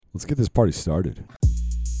Let's get this party started.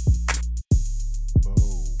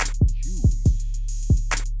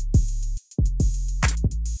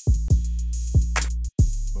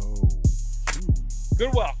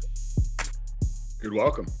 Good welcome. Good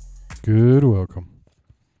welcome. Good welcome.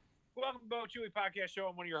 Welcome to Bo Chuey Podcast Show.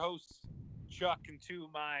 I'm one of your hosts, Chuck, and to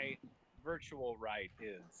my virtual right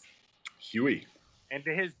is Huey. And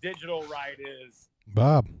to his digital right is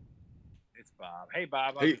Bob. It's Bob. Hey,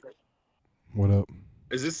 Bob. Hey. What up?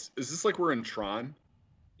 Is this like we're in Tron?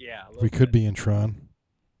 Yeah. We could be in Tron.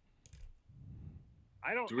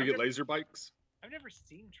 I don't. Do we get laser bikes? I've never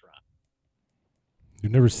seen Tron.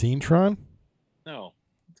 You've never seen Tron? No.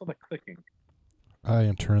 It's all the clicking. I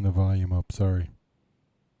am turning the volume up. Sorry.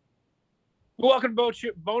 Welcome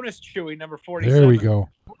to Bonus Chewy number 47. There we go.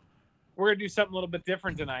 We're gonna do something a little bit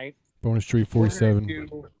different tonight. Bonus tree 47.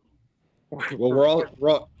 Well,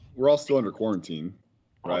 we're all still under quarantine,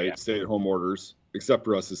 right? Yeah. Stay-at-home orders, except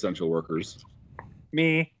for us essential workers.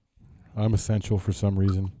 Me. I'm essential for some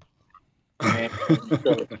reason. And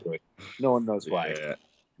no one knows why. Yeah.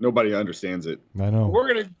 Nobody understands it. I know. We're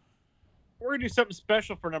gonna do something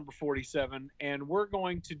special for number 47, and we're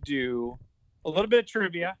going to do a little bit of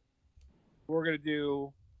trivia. We're gonna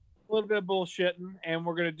do a little bit of bullshitting, and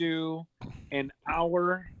we're gonna do an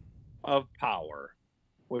hour of power,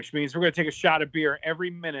 which means we're gonna take a shot of beer every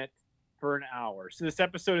minute for an hour. So this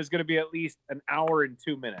episode is gonna be at least an hour and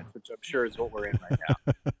 2 minutes, which I'm sure is what we're in right now.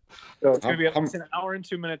 So it's gonna be at least an hour and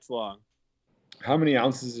 2 minutes long. How many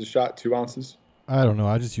ounces is a shot? 2 ounces? I don't know.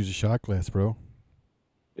 I just use a shot glass, bro.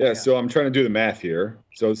 Yeah, so I'm trying to do the math here.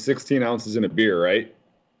 So 16 ounces in a beer, right?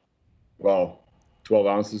 Well, 12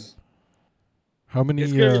 ounces. How many?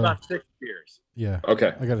 It's gonna be about 6 beers. Yeah.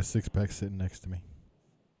 Okay. I got a 6-pack sitting next to me.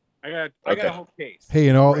 I got a whole case. Hey,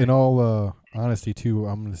 in all honesty, too,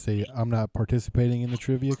 I'm gonna say I'm not participating in the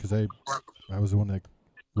trivia because I was the one that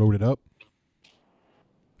wrote it up,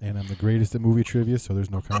 and I'm the greatest at movie trivia, so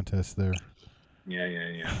there's no contest there. Yeah.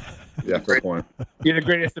 Yeah, fair point. You're the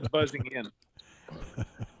greatest at buzzing in.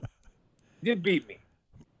 You did beat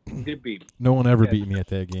me. No one ever beat me at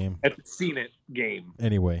that game. At the Seen It game.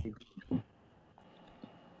 Anyway.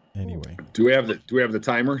 Do we have the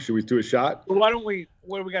timer? Should we do a shot? Well, what do we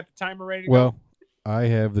got the timer ready to go? Well, I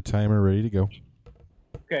have the timer ready to go.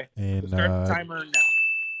 Okay. And Start the timer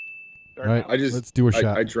now. All right, let's do a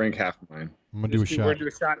shot. I drank half of mine. I'm gonna do a shot. We're gonna do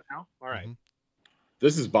a shot now. All right. Mm-hmm.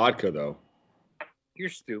 This is vodka, though. You're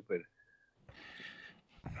stupid.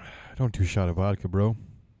 I don't do a shot of vodka, bro.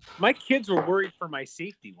 My kids were worried for my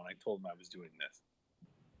safety when I told them I was doing this.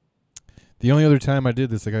 The only other time I did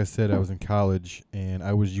this, like I said, I was in college, and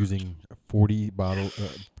I was using 2 bottles,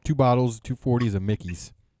 240s of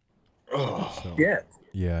Mickey's. Oh, so, yeah.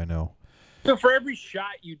 Yeah, I know. So for every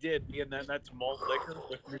shot you did, being that's malt liquor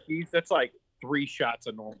with Mickey's, that's like 3 shots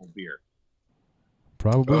of normal beer.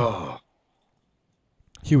 Probably. Oh.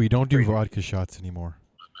 Huey, don't do vodka shots anymore.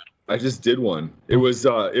 I just did one. It was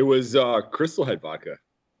Crystal Head vodka.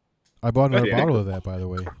 I bought another bottle of that, by the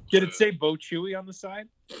way. Did it say Bo Chewy on the side?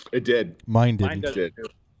 It did. Mine didn't. Mine did.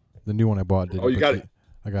 The new one I bought didn't. Oh, you got it.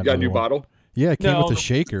 I got You got a new one. bottle? Yeah, it came with a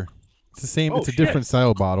shaker. It's the same. It's a different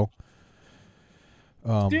style bottle.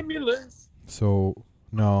 Stimulus. So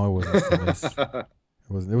no, it wasn't stimulus.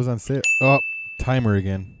 It was on sale. Oh, timer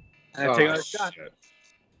again. I take another shot. Shit.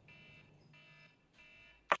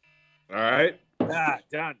 All right.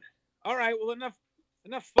 Done. All right. Well, enough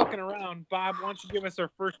fucking around. Bob, why don't you give us our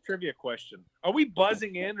first trivia question? Are we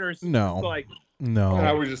buzzing in or is it No. like No.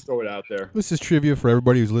 I would just throw it out there. This is trivia for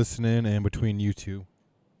everybody who's listening and between you two.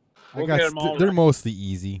 We'll get 'em all They're right. mostly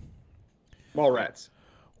easy. Mallrats.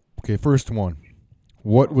 Okay, first one.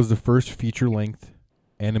 What was the first feature-length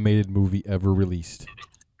animated movie ever released?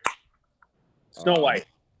 Snow White?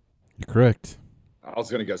 You're correct. I was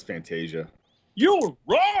gonna guess Fantasia. You're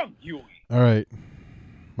wrong, Huey. All right.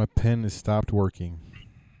 My pen has stopped working.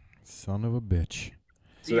 Son of a bitch.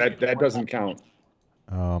 So that doesn't count.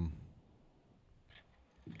 There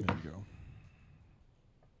we go.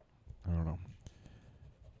 I don't know.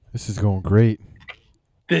 This is going great.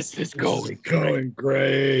 This is going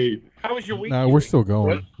great. How was your week? No, Huey? we're still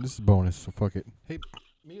going. This is bonus, so fuck it. Hey,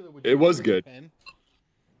 Mila, would you It was bring a good. pen,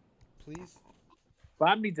 please?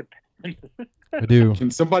 Bob needs a pen. I do. Can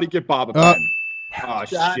somebody get Bob a pen? Oh,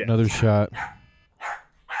 Shot. shit. Another shot.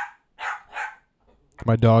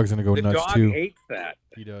 My dog's gonna go The nuts dog too. hates that.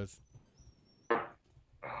 He does.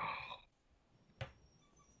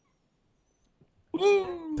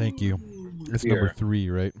 Thank you. It's Here. number 3,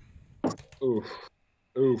 right? Oof.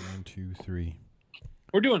 Oof. 1, 2, 3.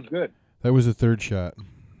 We're doing good. That was the third shot.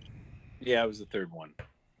 Yeah, it was the third one.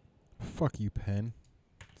 Fuck you, pen.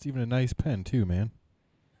 It's even a nice pen too, man.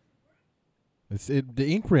 The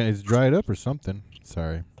ink ran is dried up or something.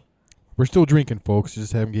 Sorry. We're still drinking, folks.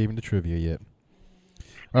 Just haven't given the trivia yet.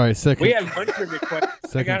 All right, second. We have one trivia question.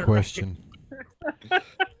 Second question.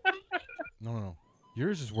 No.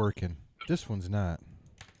 Yours is working. This one's not.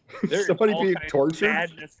 There's Somebody all being kinds of tortured?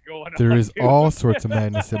 madness going There on, is dude. all sorts of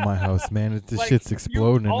madness in my house, man. This Like, shit's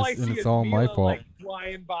exploding, all I and see it's is all my Mila, fault. Like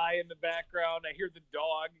flying by in the background. I hear the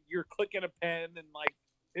dog. You're clicking a pen, and like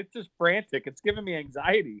it's just frantic. It's giving me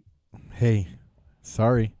anxiety. Hey,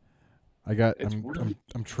 sorry.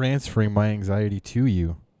 I'm transferring my anxiety to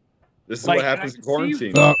you. This is Like, what happens in and I can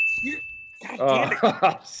see quarantine. God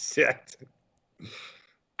damn it. Shit.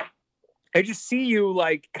 I just see you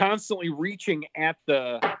like constantly reaching at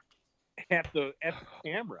the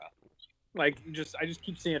camera. Like I just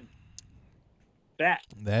keep seeing that.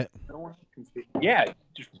 No one can see. Yeah,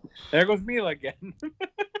 there goes Mila again.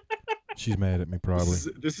 She's mad at me probably.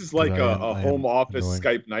 This is like a home office annoying.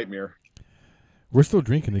 Skype nightmare. We're still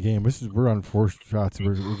drinking the game. We're on 4 shots.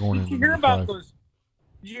 We're going in. Did you hear about 5. those?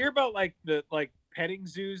 Did you hear about like the petting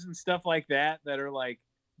zoos and stuff like that are like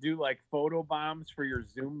do like photo bombs for your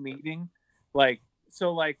Zoom meeting? Like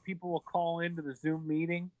so like people will call into the Zoom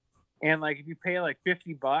meeting, and like if you pay like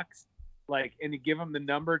 $50, like and you give them the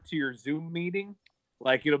number to your Zoom meeting,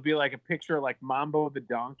 like it'll be like a picture of like Mambo the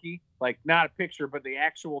donkey, like not a picture but the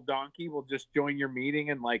actual donkey will just join your meeting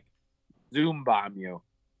and like Zoom bomb you.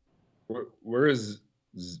 Where is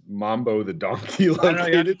Mambo the donkey I don't know, you have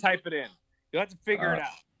to located? type it in. You'll have to figure it out.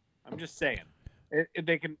 I'm just saying.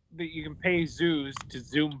 You can pay zoos to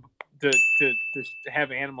Zoom to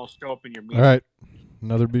have animals show up in your meeting. All right,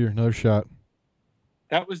 another beer, another shot.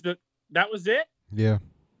 That was it. Yeah,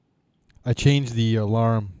 I changed the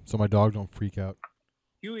alarm so my dog don't freak out.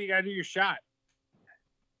 Huey, you gotta do your shot.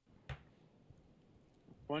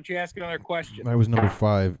 Why don't you ask another question? That was number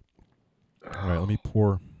 5. All right, let me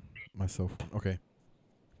pour myself. Okay.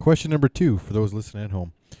 Question number 2 for those listening at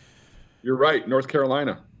home. You're right, North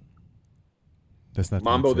Carolina. That's not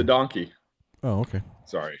Mambo the answer. donkey. Oh, okay.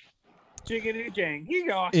 Sorry. Jiggity jang.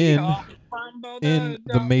 In In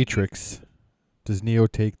The Matrix, does Neo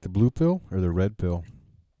take the blue pill or the red pill?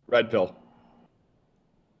 Red pill.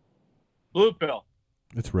 blue pill.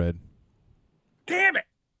 It's red. Damn it!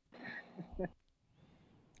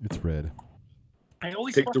 It's red. I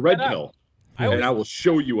always Take fuck the red that up. pill, I always- and I will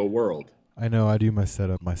show you a world. I know. I do my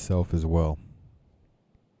setup myself as well.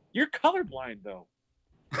 You're colorblind though.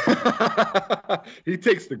 He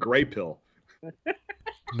takes the gray pill.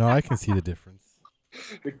 No, I can see the difference.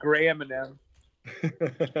 The gray M&M.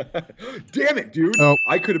 Damn it, dude! Oh,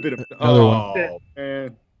 I could have been a. another one. Oh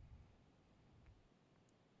man.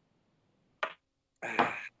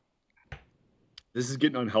 This is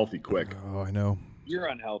getting unhealthy quick. Oh, I know. You're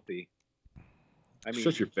unhealthy. I mean,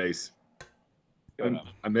 Shut your face. shut up.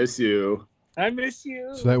 I miss you. I miss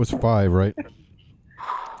you. So that was 5, right?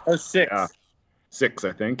 Oh, 6. Yeah. 6,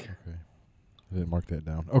 I think. Okay. I didn't mark that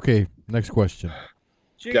down. Okay, next question.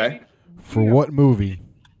 Okay. For what movie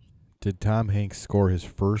did Tom Hanks score his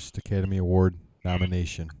first Academy Award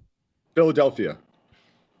nomination? Philadelphia.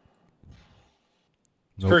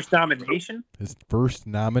 Nope. First nomination? His first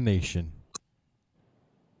nomination.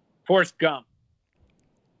 Forrest Gump.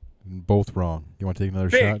 Both wrong. You want to take another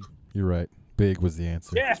Big. shot? You're right. Big was the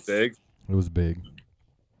answer. Yes. Big. It was big.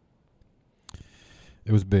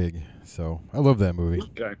 It was big. So I love that movie.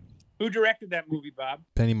 Okay. Who directed that movie, Bob?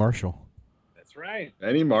 Penny Marshall. That's right.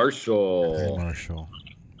 Penny Penny Marshall. Marshall.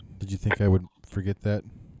 Did you think I would forget that?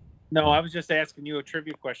 No, I was just asking you a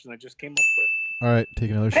trivia question I just came up with. All right,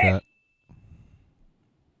 take another shot.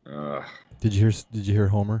 Did you hear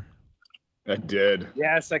Homer? I did.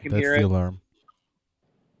 Yes, I can That's hear the it. alarm.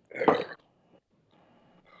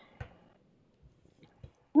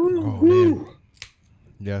 Oh man.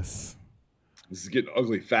 Yes. This is getting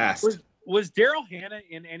ugly fast. Was Daryl Hannah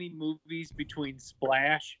in any movies between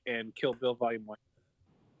Splash and Kill Bill Volume 1?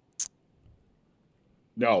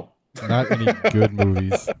 No. Not any good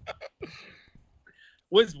movies.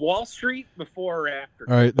 Was Wall Street before or after?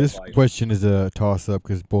 All right, this Volume? question is a toss-up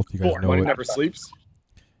because both you guys know Money it. never sleeps.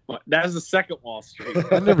 That was the second Wall Street.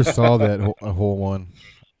 I never saw that a whole one.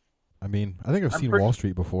 I mean, I think I've seen pretty- Wall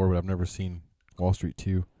Street before, but I've never seen Wall Street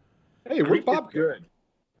 2. Hey, where'd Bob go? good.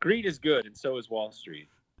 Greed is good, and so is Wall Street,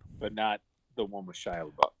 but not the one with Shia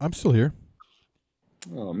LaBeouf. I'm still here.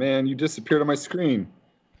 Oh man, you disappeared on my screen.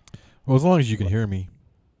 Well, as long as you can hear me.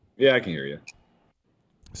 Yeah, I can hear you.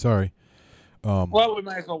 Sorry. Well, we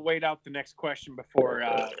might as well wait out the next question before.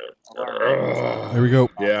 There we go.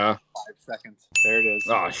 Yeah. 5 seconds. There it is.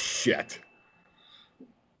 Oh shit.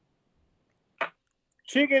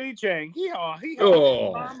 Chickadee chang. Hee-haw, hee-haw.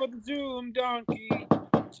 Oh. Mamba the Zoom donkey.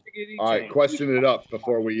 All right, question it up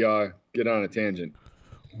before we get on a tangent.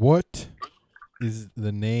 What is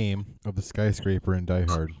the name of the skyscraper in Die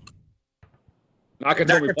Hard?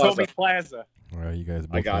 Nakatomi Plaza. All right, you guys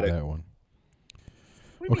both I got had it. that one.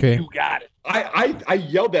 Okay. You got it. I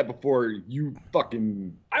yelled that before you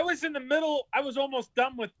fucking... I was in the middle. I was almost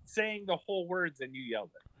done with saying the whole words, and you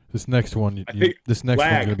yelled it. This next one, one's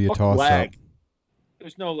gonna be a toss-up.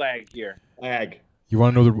 There's no lag here. Lag. You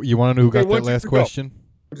want to know? You want to know who got that last question?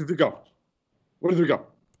 Where did it go? Where did it go?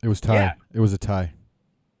 It was tie. Yeah. It was a tie.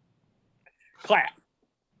 Clap.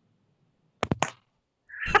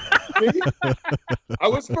 I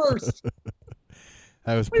was first.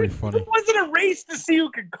 That was pretty funny. It wasn't a race to see who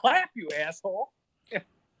could clap, you asshole.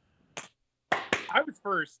 I was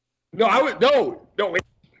first. No, I was no. Wait.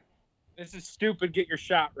 This is stupid. Get your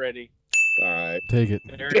shot ready. All right, take it.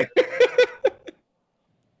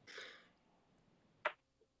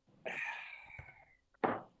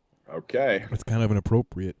 Okay. It's kind of an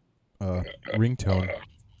appropriate ringtone.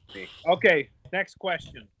 Okay, next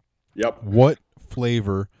question. Yep. What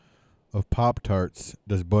flavor of Pop-Tarts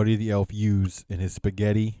does Buddy the Elf use in his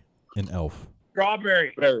spaghetti and Elf?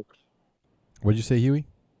 Strawberry. What'd you say, Huey?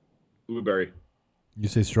 Blueberry. You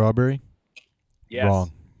say strawberry? Yes.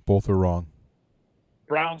 Wrong. Both are wrong.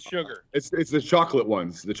 Brown sugar. It's the chocolate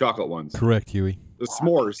ones. The chocolate ones. Correct, Huey. The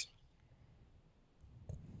s'mores.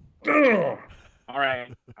 All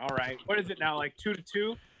right. What is it now? Like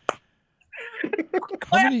 2-2?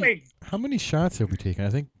 How many shots have we taken? I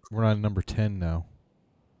think we're on number 10 now.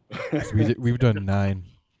 So we've done 9.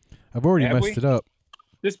 I've already messed it up.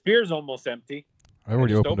 This beer's almost empty. I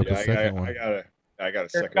already opened up a second one. I got a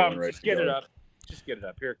Here second one right. Just get it up. Just get it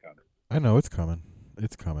up. Here it comes. I know it's coming.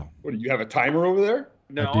 It's coming. What do you have a timer over there?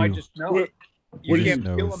 No, I just know. You can't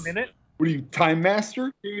feel a minute. What are you, time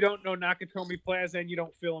master? You don't know Nakatomi Plaza, and you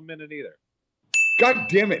don't feel a minute either. God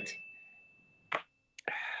damn it!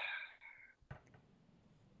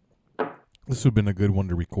 This would have been a good one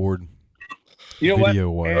to record. You know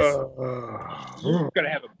video what? Wise. We're gonna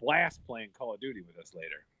have a blast playing Call of Duty with us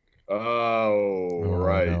later. Oh,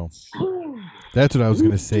 right. That's what I was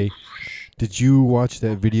gonna say. Did you watch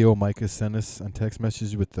that video Micah sent us on text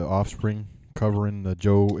messages with the Offspring covering the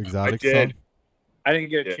Joe Exotic song? I didn't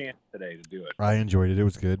get a chance today to do it. I enjoyed it. It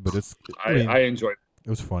was good, but I enjoyed it. It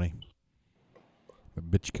was funny. The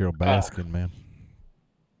bitch Carol Baskin, man.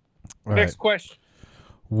 All Next question.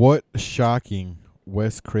 What shocking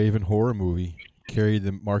Wes Craven horror movie carried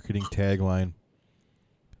the marketing tagline,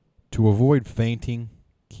 "To avoid fainting,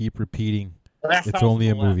 keep repeating, it's only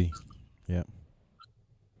a movie"? Yeah.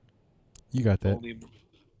 You got that.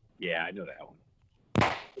 Yeah, I know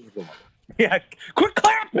that one. Yeah, quit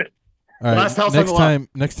clapping. All right,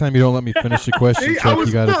 next time you don't let me finish the question, Chuck,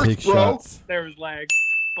 you got to take shots. There was lag.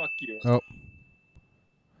 Fuck you. Oh.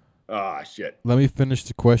 Ah, shit. Let me finish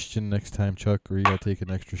the question next time, Chuck, or you got to take an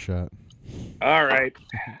extra shot. All right.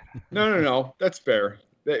 No. That's fair.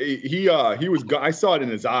 He was. I saw it in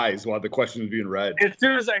his eyes while the question was being read. As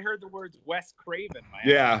soon as I heard the words Wes Craven,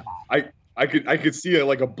 I could see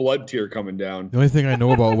like a blood tear coming down. The only thing I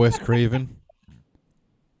know about Wes Craven,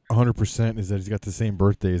 100%, is that he's got the same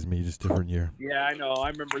birthday as me, just different year. Yeah, I know. I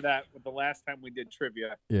remember that with the last time we did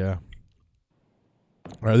trivia. Yeah.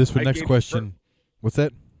 All right, this was next question. What's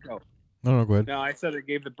that? No, go ahead. No, I said I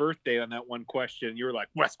gave the birthday on that one question. You were like,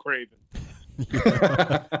 Wes Craven.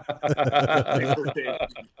 I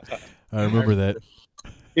remember that.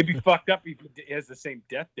 It'd be fucked up if he has the same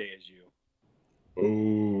death day as you.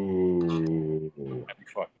 Ooh. That'd be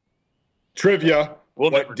fucked. Trivia.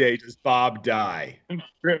 What day does Bob die?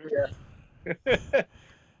 Trivia.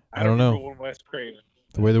 I don't know. Wes Craven.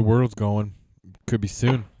 The way the world's going, could be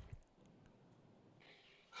soon.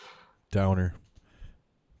 Downer.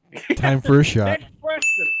 Time for a shot. Next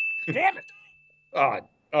question. Damn it.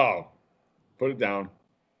 Oh. Put it down.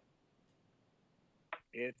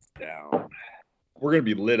 It's down. We're going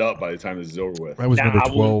to be lit up by the time this is over with. That was number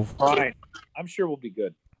 12. Fine. I'm sure we'll be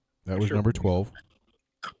good. That was number 12.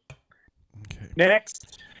 Okay.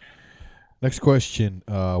 Next question.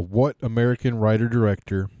 What American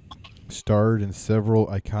writer-director starred in several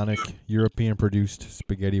iconic European-produced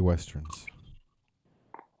spaghetti westerns?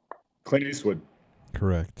 Clint Eastwood.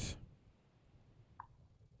 Correct.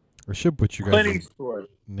 I should put you guys'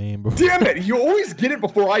 name before. Damn it! You always get it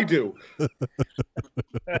before I do.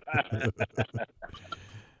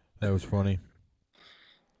 That was funny.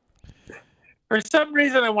 For some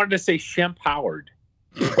reason, I wanted to say Shemp Howard.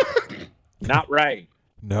 Not right.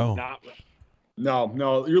 No. Not right.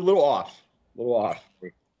 No, you're a little off.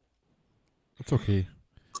 It's okay.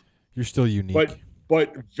 You're still unique.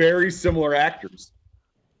 But very similar actors.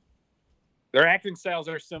 Their acting styles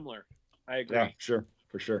are similar. I agree. Yeah, sure,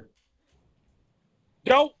 for sure.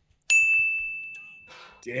 Go.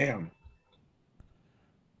 Damn.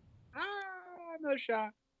 No shot.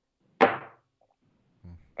 I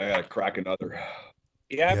gotta crack another.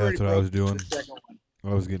 Yeah, that's what I was doing.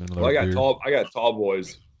 I was getting another beer. I got tall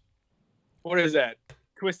boys. What is that?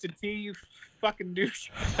 Twisted Tea, you fucking douche.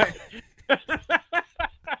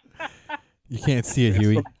 You can't see it,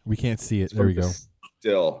 Huey. We can't see it. There we go.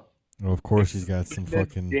 Still. Oh, of course, he's got some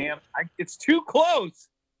fucking. Damn, it's too close.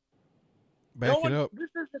 Back it up. This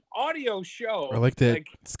is an audio show. I like that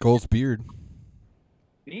Skull's beard.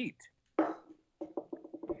 Neat.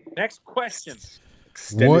 Next question.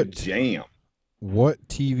 Extended jam. What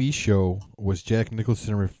TV show was Jack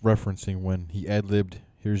Nicholson referencing when he ad-libbed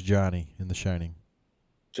 "Here's Johnny" in The Shining?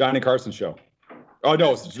 Johnny Carson show. Oh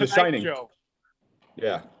no, it's The Shining. Show.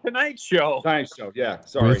 Yeah. Tonight Show. Tonight Show. Yeah.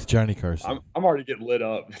 Sorry. With Johnny Carson. I'm already getting lit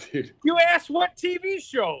up, dude. You asked what TV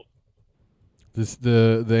show?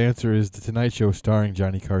 The answer is The Tonight Show starring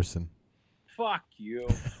Johnny Carson. Fuck you.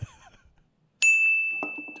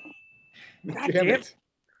 Damn it.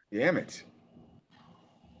 Damn it.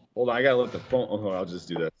 Hold on, I gotta let the phone. Oh, I'll just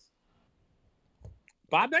do this.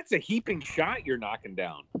 Bob, that's a heaping shot you're knocking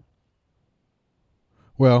down.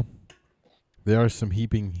 Well, there are some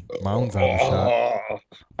heaping mounds on the shot.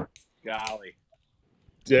 Golly.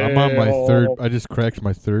 Damn. I'm on my third. I just cracked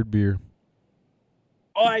my third beer.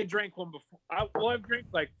 Oh, I drank one before. I've drank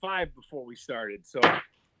like 5 before we started. So.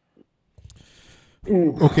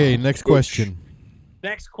 Okay, next question.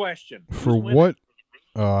 Next question. For what?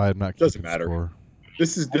 I'm not. Doesn't matter. Score.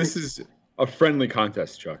 This is a friendly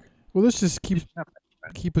contest, Chuck. Well, let's just keep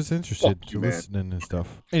us interested Fuck you, to listening and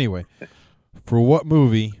stuff. Anyway, for what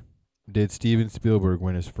movie did Steven Spielberg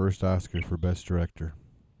win his first Oscar for Best Director?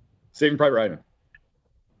 Saving Private Ryan.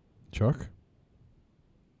 Chuck?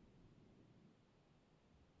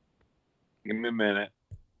 Give me a minute.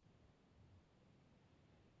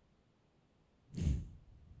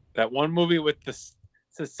 That one movie with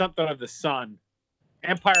says something of the sun.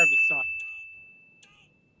 Empire of the Sun.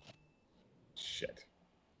 Shit.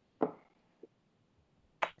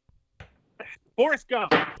 Forrest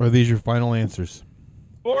Gump. Are these your final answers?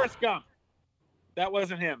 Forrest Gump. That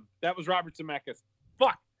wasn't him. That was Robert Zemeckis.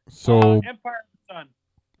 Fuck. So Empire of the Sun.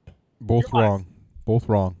 both You're wrong. Both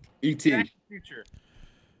wrong. E.T. Back to the Future.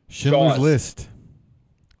 Schindler's Jaws. List.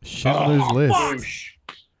 Schindler's List. Boosh.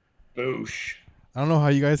 Boosh. I don't know how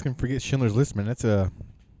you guys can forget Schindler's List, man.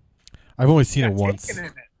 I've only seen it once. Taken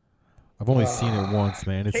in it. I've only seen it once,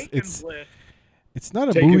 man. Taken's List. It's not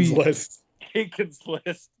a Taken's movie. List. Taken's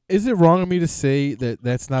List. Is it wrong of me to say that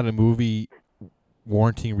that's not a movie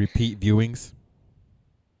warranting repeat viewings?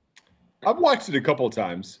 I've watched it a couple of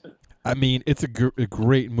times. I mean, it's a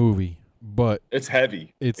great movie, but It's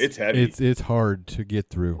heavy. it's heavy. It's hard to get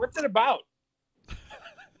through. What's it about?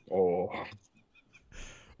 Oh.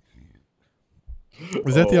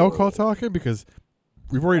 Is that the alcohol talking? Because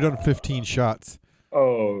we've already done 15 shots.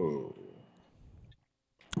 Oh.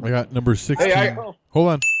 I got number 16. Hey, Hold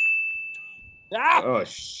on. Ah! Oh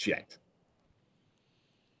shit.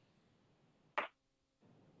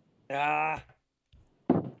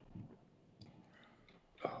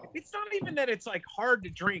 It's not even that it's like hard to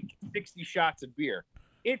drink 60 shots of beer.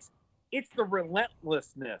 It's the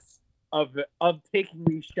relentlessness of taking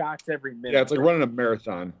these shots every minute. Yeah, it's like running a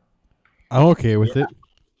marathon. I'm okay with it.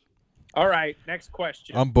 All right, next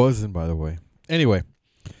question. I'm buzzing, by the way. Anyway,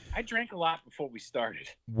 I drank a lot before we started.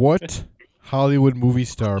 what Hollywood movie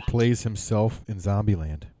star plays himself in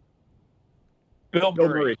Zombieland? Bill Bill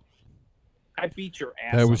Murray. Murray. I beat your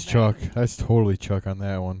ass. That on was Chuck. That's totally Chuck on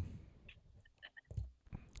that one.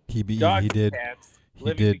 He Dogs he and did. cats He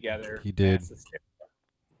living did. together. He did. Ass is-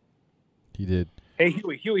 He did. Hey,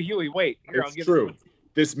 Huey, wait. Here, I'll It's give true.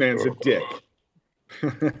 This man's a dick.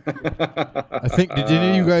 I think. Did any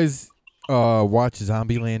of you guys watch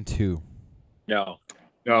Zombieland 2? No.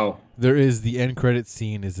 No. There is the end credit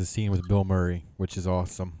scene is the scene with Bill Murray, which is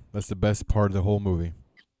awesome. That's the best part of the whole movie.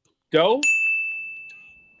 Go.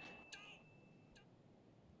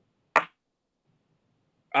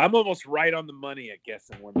 I'm almost right on the money, I guess,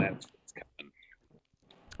 and when that's what's coming.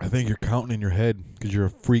 I think you're counting in your head because you're a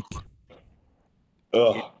freak.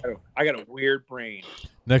 Ugh. I got a weird brain.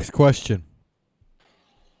 Next question.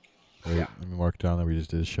 Wait, let me mark down that we just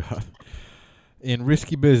did a shot. In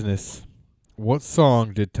Risky Business, what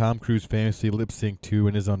song did Tom Cruise famously lip sync to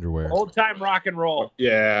in his underwear? Old time rock and roll.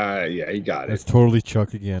 Yeah, he got That's it. totally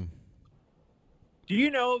Chuck again. Do you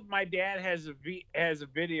know my dad has a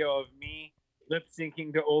video of me lip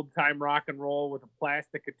syncing to old time rock and roll with a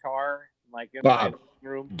plastic guitar, like in my Bob.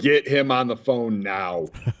 room? Get him on the phone now.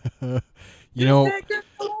 You know,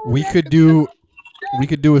 we could do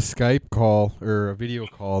a Skype call or a video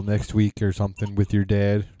call next week or something with your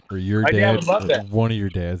dad or your My dad dad would love or that. one of your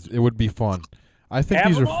dads. It would be fun. I think Have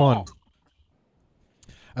these are them fun. all.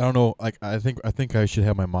 I don't know. Like I think I should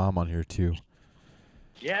have my mom on here too.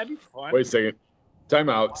 Yeah, it'd be fun. Wait a second. Time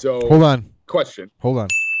out. So Hold on. Question. Hold on.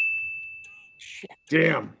 Shit.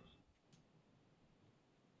 Damn.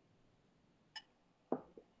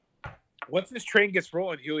 Once this train gets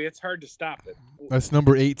rolling, Huey, it's hard to stop it. That's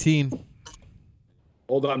number 18.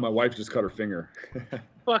 Hold on, my wife just cut her finger.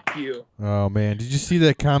 Fuck you. Oh man, did you see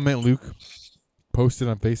that comment Luke posted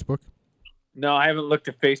on Facebook? No, I haven't looked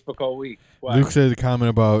at Facebook all week. Why? Luke said a comment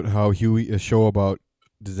about how Huey, a show about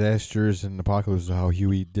disasters and apocalypse, how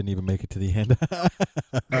Huey didn't even make it to the end.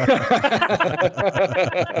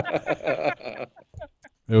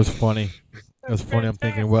 It was funny. It was funny. I'm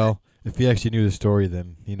thinking, well, if he actually knew the story,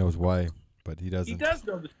 then he knows why, but he doesn't. He does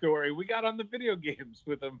know the story. We got on the video games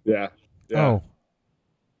with him. Yeah. Oh.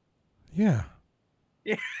 Yeah.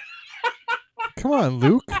 Yeah. Come on,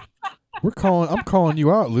 Luke. I'm calling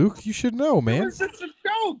you out, Luke. You should know, man. It was just a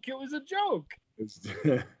joke. It was a joke.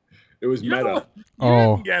 It was You meta.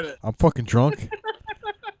 didn't get it. I'm fucking drunk.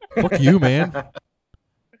 Fuck you, man.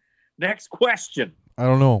 Next question. I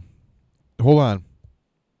don't know. Hold on.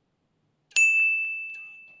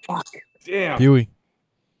 Fuck. Damn. Huey.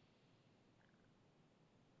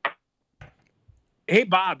 Hey,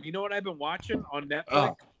 Bob, you know what I've been watching on Netflix?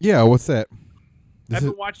 Oh. Yeah, what's that? I've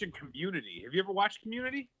been watching Community. Have you ever watched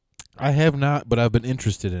Community? I have not, but I've been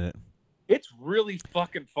interested in it. It's really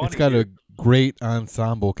fucking funny. It's got dude. a great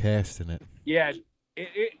ensemble cast in it. Yeah,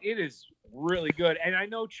 it is really good. And I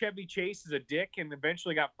know Chevy Chase is a dick and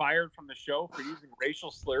eventually got fired from the show for using racial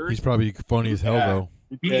slurs. He's probably funny as hell,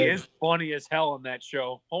 though. He is funny as hell in that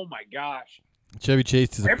show. Oh, my gosh. Chevy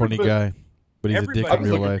Chase is a funny guy, but he's a dick I in was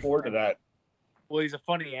real looking life. forward to that. Well, he's a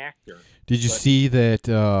funny actor. Did you see that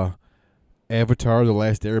Avatar: The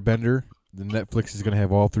Last Airbender? The Netflix is going to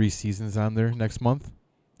have all 3 seasons on there next month.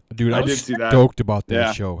 Dude, I I'm did see that. stoked about that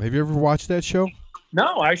Yeah. show. Have you ever watched that show?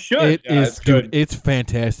 No, I should. It Yeah, is, it's dude. good. It's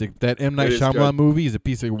fantastic. That M. Night It is Shyamalan good. movie is a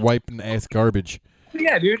piece of wiping ass garbage.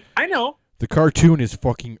 Yeah, dude. I know. The cartoon is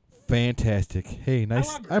fucking fantastic. Hey,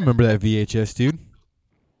 nice. love I remember that VHS, dude.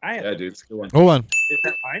 I have Yeah, dude, it's a good one. Hold on. Is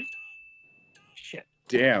that mine? Shit.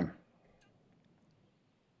 Damn.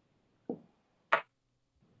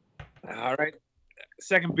 All right.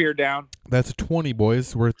 Second beer down. That's a 20,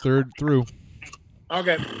 boys. We're third through.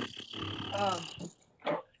 Okay.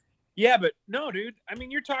 Yeah, but no, dude. I mean,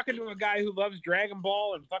 you're talking to a guy who loves Dragon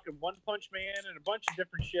Ball and fucking One Punch Man and a bunch of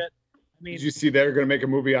different shit. I mean, Did you see they're going to make a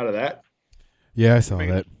movie out of that? Yeah, I saw mean,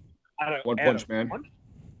 that. One Punch Man.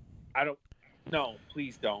 I don't. No,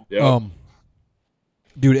 please don't. Yeah.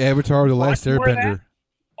 Dude, Avatar: The Last Watch more of that? Airbender.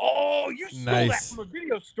 Oh, you stole that Nice. from a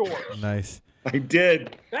video store. Nice. I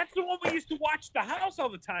did. That's the one we used to watch at the house all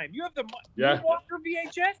the time. You have the Yeah. Moonwalker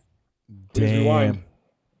VHS? Please rewind. Damn.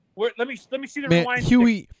 Where, let me see the Man, rewind.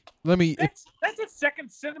 Huey, let me That's a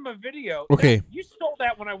second cinema video. Okay. You stole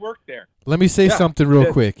that when I worked there. let me say Yeah, something real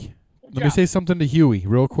did. quick. Good Let me job. say something to Huey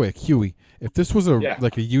real quick. Huey, if this was Yeah.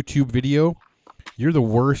 like a YouTube video, you're the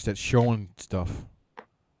worst at showing stuff.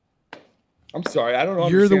 I'm sorry. I don't know.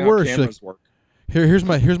 You're the worst, Cameras work. Here's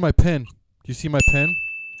my pen. Do you see my pen?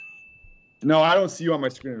 No, I don't see you on my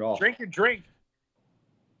screen at all. Drink your drink.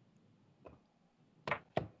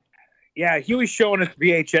 Yeah, Huey's showing us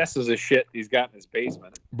VHSs of shit he's got in his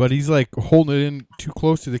basement. But he's like holding it in too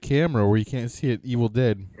close to the camera where you can't see it. Evil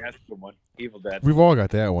Dead. Yeah, that's a good one. Evil Dead. We've all got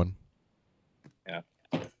that one. Yeah.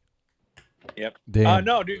 Yep. Damn.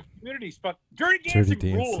 No, dude. Community's fuck. Dirty Dirty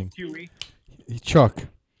Dancing rules, Dancing. Huey. Hey, Chuck,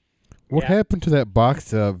 what Yeah. happened to that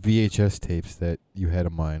box of VHS tapes that you had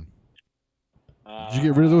of mine? Did you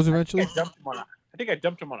get rid of those eventually? I think I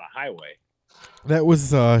dumped them on a highway. That was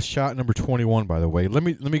shot number 21, by the way. Let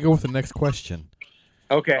me go with the next question.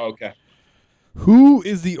 Okay. Okay. Who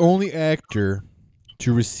is the only actor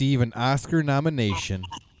to receive an Oscar nomination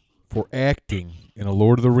for acting in a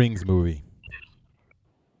Lord of the Rings movie?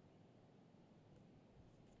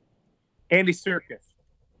 Andy Serkis.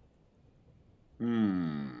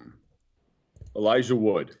 Elijah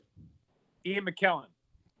Wood. Ian McKellen.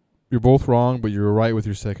 You're both wrong, but you're right with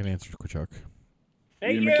your second answer, Chuck.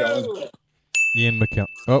 Thank Ian you. McKellen? Ian McKellen.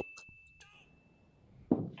 Oh,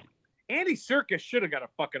 Andy Serkis should have got a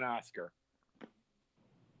fucking Oscar.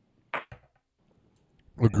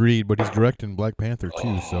 agreed, but he's directing Black Panther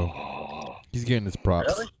too, so he's getting his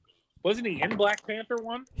props. Really? Wasn't he in Black Panther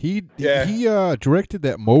one? He Yeah. directed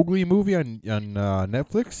that Mowgli movie on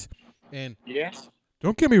Netflix, and Yes.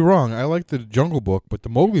 don't get me wrong, I like the Jungle Book, but the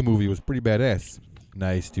Mowgli movie was pretty badass.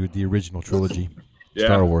 Nice, dude. The original trilogy. Yeah.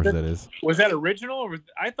 Star Wars, that is. Was that original? Or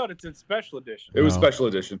I thought it's a special edition. It was No. special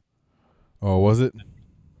edition. Oh, was it?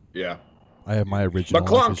 Yeah. I have my original. I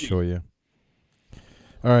McClunky. can show you.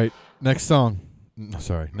 All right, next song. No,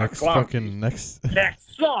 sorry, next McClunky.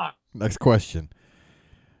 Next song. next question.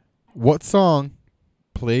 What song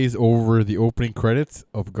plays over the opening credits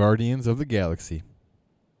of Guardians of the Galaxy?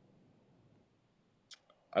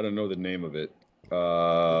 I don't know the name of it.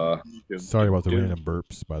 Sorry about the random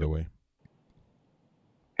burps, by the way.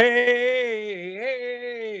 Hey,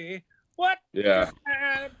 what? Yeah.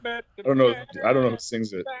 I don't know who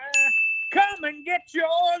sings it. Come and get your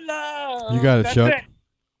love. You got it, That's Chuck. it.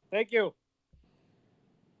 Thank you.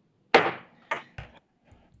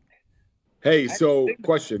 Hey, so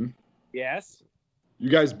question. Yes. You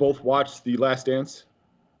guys both watched The Last Dance?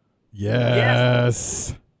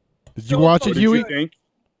 Yes. Did you So watch What it, did Huey? you think?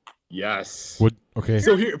 Yes. What? Okay.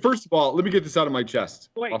 So here, first of all, let me get this out of my chest.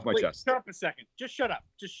 Off my chest. Shut up a second. Just shut up.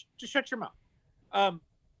 Just shut your mouth.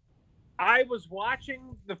 I was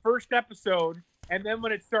watching the first episode, and then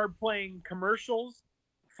when it started playing commercials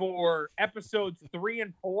for episodes 3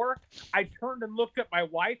 and 4, I turned and looked at my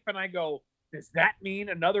wife, and I go, "Does that mean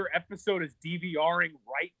another episode is DVRing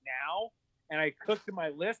right now?" And I clicked to my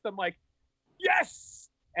list. I'm like, "Yes!"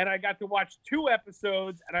 And I got to watch 2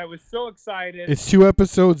 episodes, and I was so excited. It's 2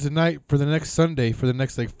 episodes a night for the next Sunday for the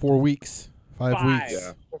next 4 weeks, 5 weeks.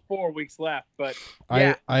 Yeah. 4 weeks left, but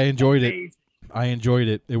yeah, I enjoyed it. amazing. I enjoyed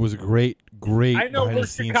it. It was a great I know behind we're the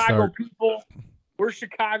scenes Chicago start. people. We're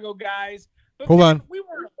Chicago guys. But Hold man, on. We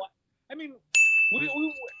weren't. I mean,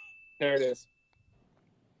 we there it is.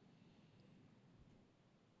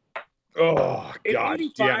 Oh, In God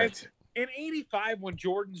damn 85, it. in 85, when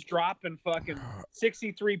Jordan's dropping fucking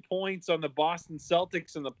 63 points on the Boston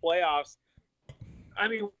Celtics in the playoffs, I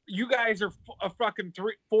mean, you guys are a fucking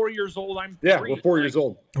 4 years old. I'm 3. Yeah, we're 4 years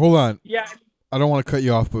old. Hold on. Yeah, I don't want to cut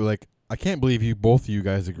you off, but I can't believe both of you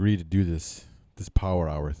guys agreed to do this power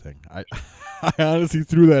hour thing. I honestly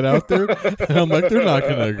threw that out there, and I'm like, they're not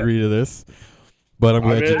going to agree to this. But I'm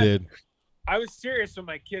glad you did. I was serious when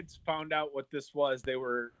my kids found out what this was. They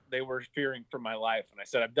were fearing for my life, and I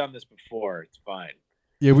said, "I've done this before. It's fine."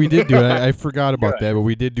 Yeah, we did do it. I forgot about that, but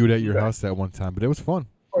we did do it at your house that one time. But it was fun.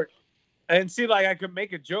 And see, I could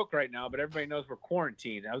make a joke right now, but everybody knows we're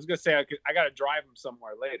quarantined. I was gonna say I got to drive them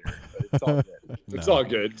somewhere later, but it's all good. It's all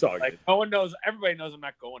good. It's all good. No one knows. Everybody knows I'm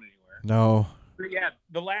not going anywhere. No. But yeah,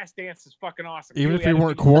 The Last Dance is fucking awesome. Even if you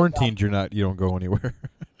weren't quarantined, you don't go anywhere.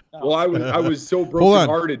 Well, I was so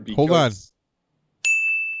brokenhearted because. Hold on.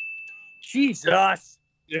 Jesus,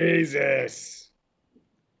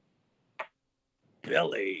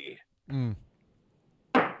 Billy.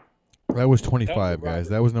 That was 25, guys.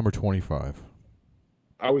 That was number 25.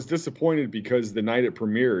 I was disappointed because the night it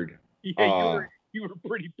premiered. Yeah, you were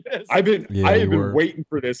pretty pissed. I have been waiting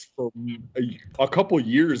for this for a couple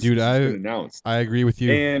years. Dude, since it's been announced. I agree with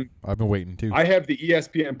you. And I've been waiting too. I have the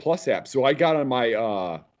ESPN Plus app, so I got on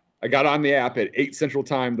the app at 8 Central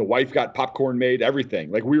Time. The wife got popcorn made,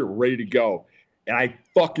 everything. We were ready to go. And I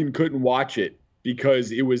fucking couldn't watch it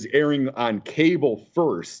because it was airing on cable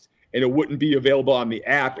first, and it wouldn't be available on the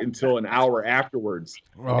app until an hour afterwards.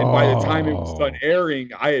 And by the time it was done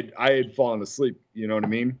airing, I had fallen asleep. You know what I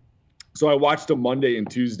mean? So I watched them Monday and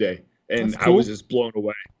Tuesday, and I was just blown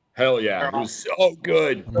away. Hell yeah. It was so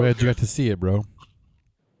good. I'm glad you got to see it, bro.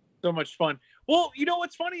 So much fun. Well, you know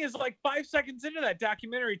what's funny is 5 seconds into that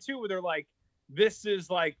documentary too, where they're like, "This is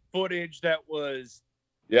footage that was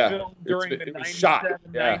filmed during the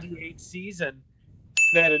 97-98 season."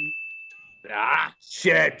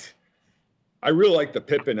 Shit. I really like the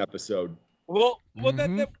Pippin episode. Well, when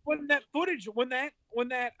that footage, when that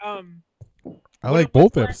I like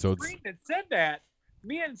both episodes. It said that.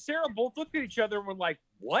 Me and Sarah both looked at each other and were like,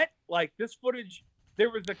 "What? This footage?" There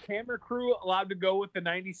was a camera crew allowed to go with the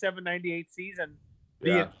 97-98 season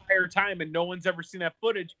the entire time, and no one's ever seen that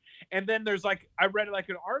footage. And then there's I read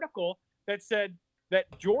an article that said that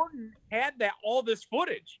Jordan had all this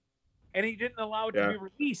footage, and he didn't allow it to be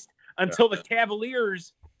released until the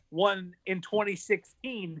Cavaliers won in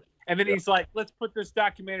 2016. And then he's like, "Let's put this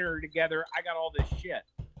documentary together. I got all this shit."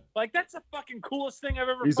 That's the fucking coolest thing I've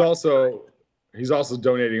ever. He's also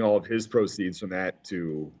donating all of his proceeds from that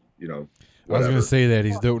to whatever. I was gonna say that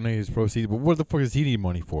he's donating his proceeds, but what the fuck does he need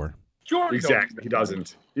money for? Jordan exactly. He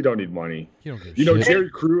doesn't. He don't need money. He don't give a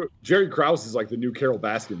shit. Jerry Krause is the new Carol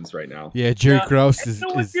Baskins right now. Yeah, Jerry Krause is.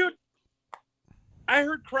 Dude, I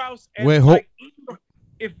heard Krause. And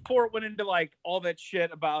if before it went into all that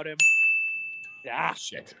shit about him.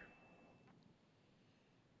 Shit.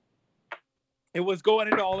 It was going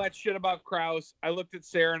into all that shit about Krause. I looked at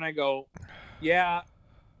Sarah and I go, Yeah,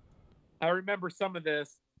 I remember some of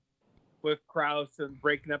this with Krause and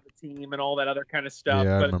breaking up the team and all that other kind of stuff.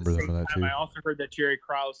 Yeah, I but at remember the some same of that time, too. I also heard that Jerry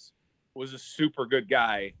Krause was a super good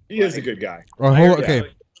guy. He is a good guy. Oh, okay.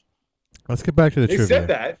 Let's get back to the They trivia. said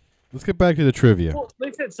that. Let's get back to the trivia. Well,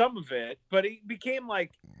 they said some of it, but it became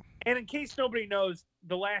like. And in case nobody knows,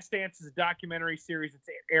 The Last Dance is a documentary series that's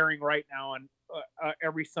airing right now on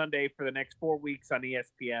every Sunday for the next 4 weeks on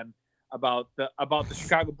ESPN about the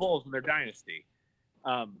Chicago Bulls and their dynasty.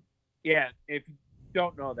 Yeah, if you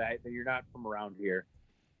don't know that, then you're not from around here.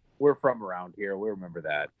 We're from around here. We remember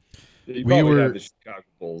that. You We were had the Chicago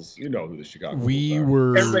Bulls. You know who the Chicago Bulls are.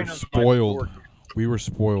 were Everybody knows spoiled. We were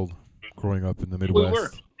spoiled growing up in the Midwest. We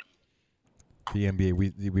were. The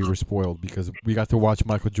NBA, we were spoiled because we got to watch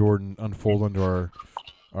Michael Jordan unfold under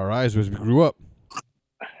our eyes as we grew up.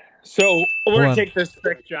 So we're gonna take this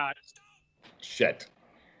trick shot. Shit.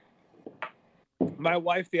 My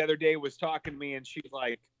wife the other day was talking to me, and she's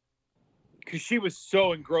like, because she was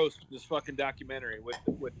so engrossed with this fucking documentary with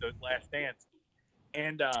The Last Dance,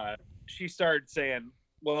 and she started saying,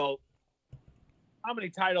 "Well, how many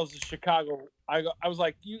titles is Chicago?" I was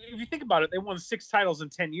like, if you think about it, they won 6 titles in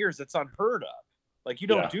 10 years. That's unheard of. Like, you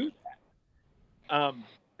don't do that.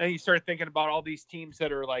 And you start thinking about all these teams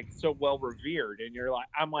that are like so well revered, and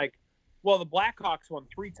I'm like, well, the Blackhawks won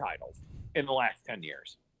 3 titles in the last 10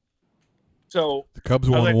 years. So the Cubs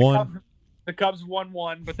won one. The Cubs won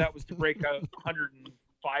 1, but that was to break a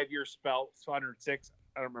 105-year spell. So 106.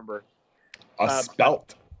 I don't remember.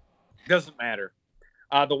 Spelt. Doesn't matter.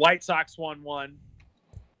 The White Sox won 1.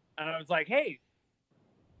 And I was like, hey,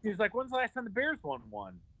 he was like, when's the last time the Bears won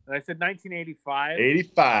 1? And I said, 1985.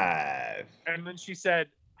 85. And then she said,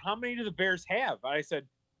 how many do the Bears have? I said,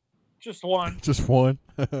 just 1. Just 1.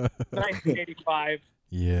 1985.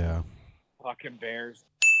 Yeah. Fucking Bears.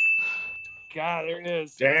 God, there it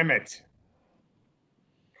is. Damn it.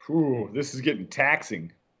 Whew, this is getting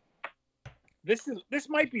taxing. This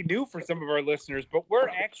might be new for some of our listeners, but we're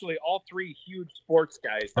actually all 3 huge sports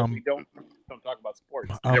guys that we don't talk about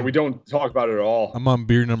sports. Yeah, we don't talk about it at all. I'm on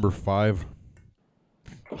beer number 5.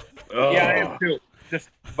 Oh. Yeah, I am too.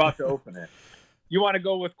 Just about to open it. You want to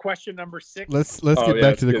go with question number 6? Let's get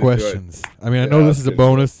back to the questions. I mean, I know this is a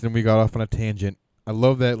bonus, and we got off on a tangent. I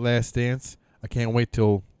love that Last Dance. I can't wait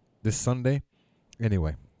till this Sunday.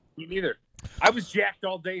 Anyway. Me neither. I was jacked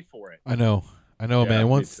all day for it. I know, man.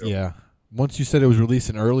 Once you said it was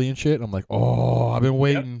releasing early and shit, I'm like, oh, I've been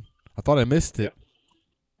waiting. Yep. I thought I missed it. Yep.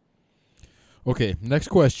 Okay, next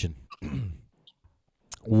question.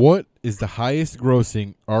 What is the highest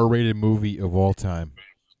grossing R-rated movie of all time?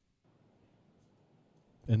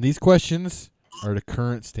 And these questions are the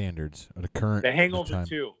current standards, or the Hangover time.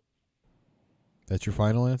 2. That's your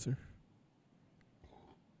final answer?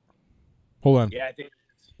 Hold on. Yeah, I think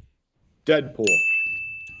it's Deadpool.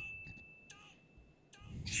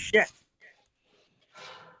 Shit.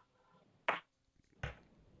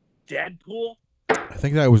 Deadpool? I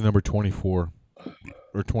think that was number 24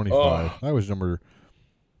 or 25. That was number...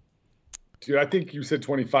 Dude, I think you said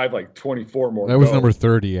 25, like 24 more. That was number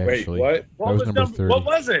 30, actually. Wait, what? That was number 30. What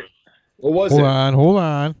was it? What was it? Hold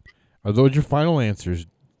on. Are those your final answers?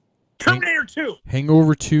 Terminator 2.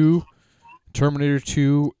 Hangover 2, Terminator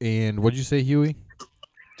 2, and what'd you say, Huey?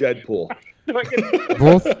 Deadpool.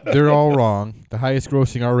 Both, they're all wrong. The highest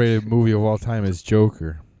grossing R-rated movie of all time is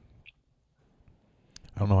Joker.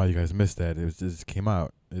 I don't know how you guys missed that. It just came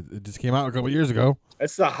out. It just came out a couple years ago.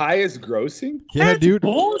 That's the highest grossing? Yeah, That's dude.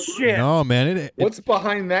 Bullshit. No, man. What's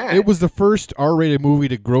behind that? It was the first R-rated movie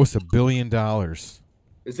to gross $1 billion.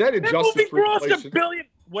 Is that adjusted for grossed inflation? $1 billion.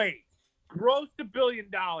 Wait, grossed $1 billion.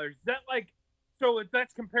 Is that like so?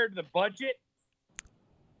 That's compared to the budget?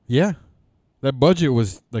 Yeah, that budget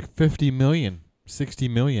was like 50 million, 60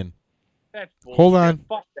 million. That's bullshit. Hold on.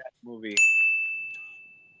 Fuck that movie.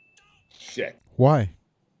 Shit. Why?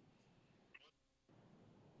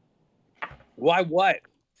 Why what?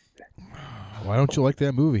 Why don't you like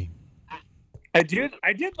that movie? I did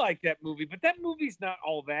like that movie, but that movie's not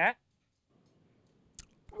all that.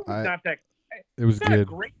 Not that. It was it's not good. a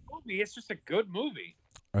great movie. It's just a good movie.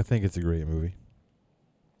 I think it's a great movie.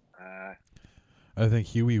 I think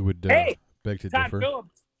Huey would beg to differ.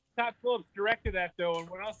 Todd Phillips directed that, though, and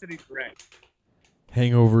what else did he direct?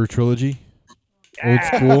 Hangover trilogy. Old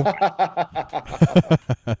school.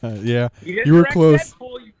 Yeah, you were close.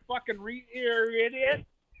 Deadpool, you fucking idiot.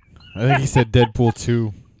 I think he said Deadpool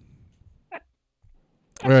 2.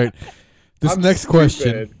 All right. This I'm next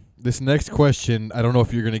stupid. question, I don't know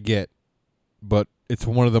if you're going to get, but it's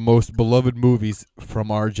one of the most beloved movies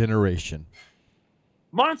from our generation.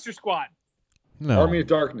 Monster Squad. No. Army of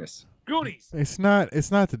Darkness. Goonies. It's not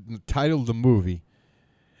the title of the movie.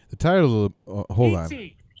 The title of the, hold on.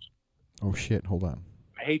 E.T. Oh shit, hold on.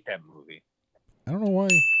 I hate that movie. I don't know why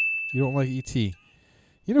you don't like E.T.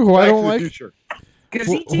 You know who Back I to don't the like? Future. Because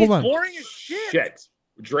Well, E.T. is hold on. boring as shit. Shit.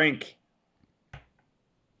 Drink.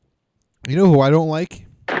 You know who I don't like?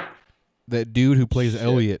 That dude who plays Shit.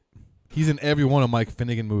 Elliot. He's in every one of Mike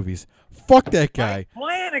Finnegan movies. Fuck that guy. Mike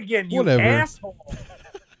Flanagan, you Whatever. asshole.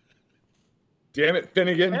 Damn it,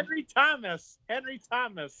 Finnegan. Henry Thomas. Henry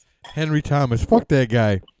Thomas. Henry Thomas. Fuck that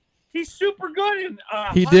guy. He's super good in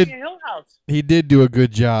He Haunting did- Hill House. He did do a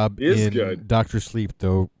good job He is in good. Dr. Sleep,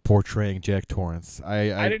 though, portraying Jack Torrance.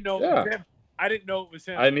 I didn't know it Yeah. was him. I didn't know it was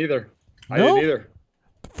him. I didn't either. I No? didn't either.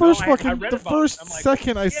 The first I fucking, read the about it. first I'm like,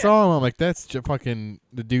 second I yeah. saw him, I'm like, that's fucking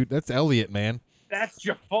the dude. That's Elliot, man. That's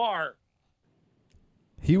Jafar.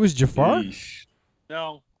 He was Jafar? Yeesh.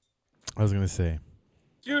 No. I was gonna say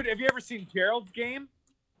Dude, have you ever seen Gerald's Game?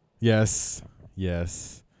 yes,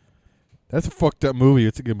 yes. That's a fucked up movie.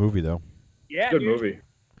 It's a good movie though. Yeah, Good dude. movie.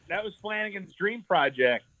 That was Flanagan's dream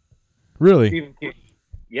project. Really? Stephen King.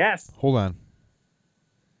 Yes. Hold on.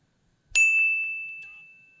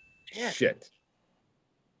 Shit.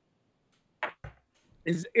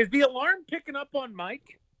 Is the alarm picking up on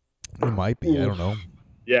Mike? It might be. I don't know.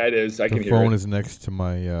 Yeah, it is. I The can hear phone it. is next to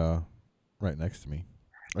my, right next to me.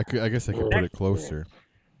 I guess I could put it closer.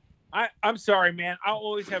 I'm sorry, man. I'll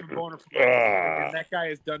always have a boner for Mike Flanagan. That guy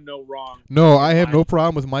has done no wrong. No, I have no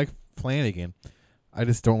problem with Mike Flanagan. I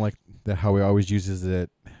just don't like how he always uses that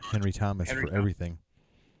Henry Thomas for everything.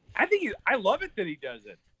 I think I love it that he does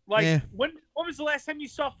it. Like, Yeah. when was the last time you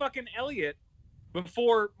saw fucking Elliot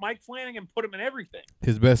before Mike Flanagan put him in everything?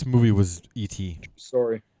 His best movie was E.T.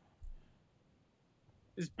 Sorry.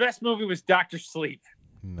 His best movie was Dr. Sleep.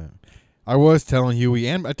 No. I was telling Huey,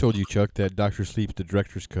 and I told you, Chuck, that Dr. Sleep, the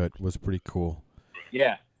director's cut, was pretty cool.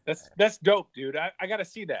 Yeah, that's dope, dude. I got to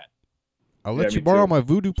see that. I'll let Yeah, you me borrow too. my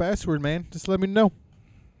voodoo password, man. Just let me know.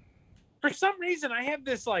 For some reason, I have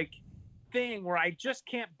this, like, thing where I just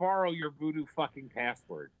can't borrow your voodoo fucking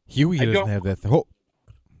password. Huey I doesn't don't- have that. Oh,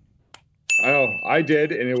 I know. I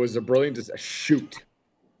did, and it was a brilliant shoot.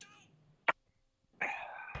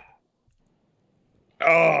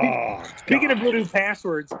 Oh, Speaking God. of voodoo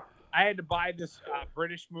passwords, I had to buy this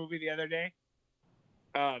British movie the other day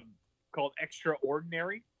called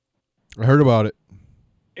Extraordinary. I heard about it.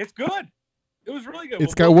 It's good. It was really good.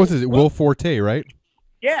 It's got, what's it? Will Forte, right?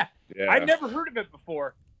 Yeah. Yeah. I'd never heard of it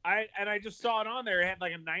before. I just saw it on there. It had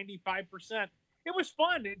like a 95%. It was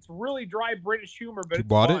fun. It's really dry British humor, but You it's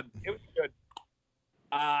bought fun. it? It was good.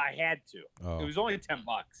 I had to. It Oh. was only $10.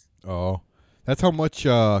 Oh. That's how much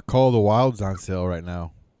Call of the Wild's on sale right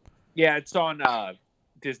now. Yeah, it's on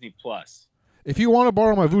Disney Plus. If you want to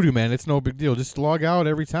borrow my voodoo, man, it's no big deal. Just log out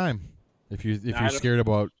every time if you're don't- scared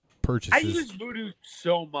about purchases. I use Voodoo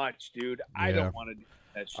so much, dude. I Yeah. don't want to do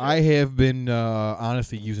that shit. I have been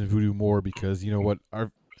honestly using Voodoo more because you know what,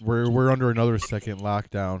 we're under another second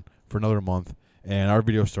lockdown for another month, and our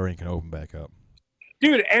video store ain't gonna open back up.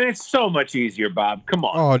 Dude, and it's so much easier, Bob. Come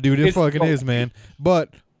on. Oh, dude, it It's fucking so- is, man.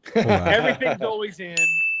 But hold on. Everything's always in.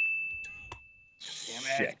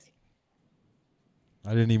 Shit. I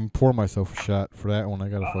didn't even pour myself a shot for that one. I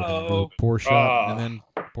gotta fucking do a Uh-oh. pour shot and then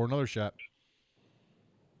pour another shot.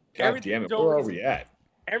 God damn it. Everything's Where are always- we at?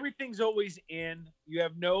 Everything's always in. You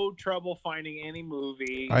have no trouble finding any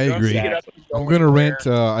movie. I You don't have to agree. get up and go I'm gonna anywhere. rent.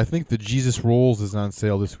 I think the Jesus Rolls is on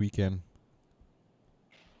sale this weekend.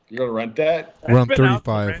 You gonna rent that? That's We're on been out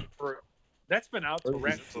 35. to rent for- That's been out to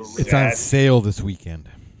rent for. It's on sale this weekend.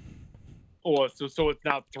 Oh, so it's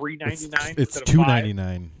now $3.99. It's instead of $5?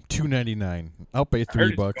 $2.99. $2.99. I'll pay I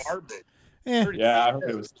heard $3. it's garbage. Eh, Yeah, I heard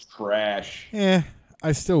it was trash.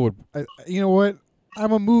 I still would. You know what?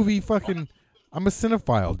 I'm a movie fucking. I'm a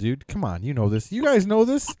cinephile, dude. Come on, you know this. You guys know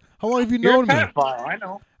this. How long have you You're a known me? pedophile, I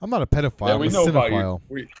know. I'm not a pedophile. Yeah, I'm we a know about cinephile.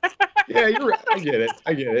 you. Yeah, you're right. I get it.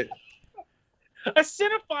 I get it. A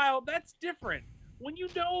cinephile, that's different. When you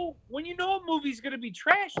know a movie's gonna be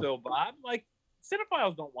trash, though, Bob. Like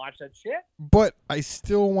cinephiles don't watch that shit. But I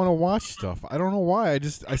still want to watch stuff. I don't know why. I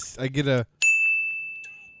get a.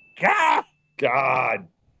 God, God.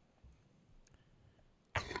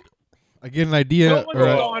 I get an idea. no one or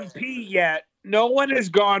has a- gone pee yet. No one has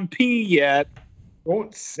gone pee yet.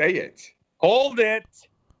 Don't say it. Hold it.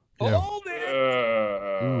 Yeah. Hold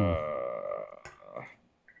it.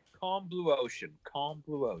 Calm blue ocean. Calm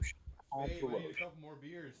blue ocean. Calm blue ocean. couple more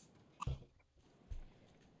beers.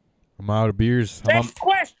 I'm out of beers. Next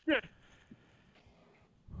question.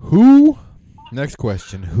 Next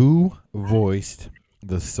question. Who voiced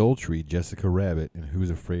the sultry Jessica Rabbit and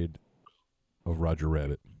Who's Afraid of Roger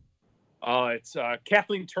Rabbit? It's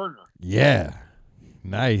Kathleen Turner. Yeah.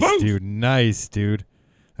 Nice, Boom! dude. Nice, dude.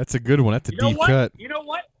 That's a good one. That's a You know deep what? cut. You know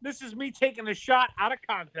what? This is me taking a shot out of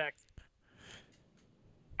context.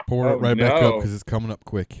 Pour it right back up no. because it's coming up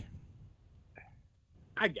quick.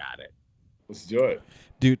 I got it. Let's do it.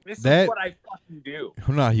 Dude, This is that... what I fucking do.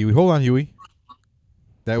 Hold on, Huey. Hold on, Huey.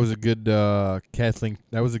 That was a good Kathleen.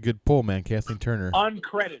 That was a good pull, man. Kathleen Turner.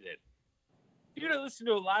 Uncredited. You're going to listen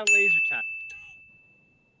to a lot of Laser Time.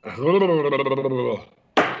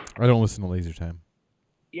 I don't listen to Laser Time.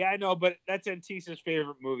 Yeah, I know, but that's Antisa's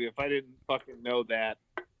favorite movie. If I didn't fucking know that.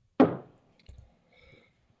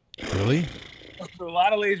 Really? A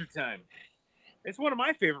lot of Laser Time. It's one of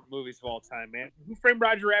my favorite movies of all time, man. Who Framed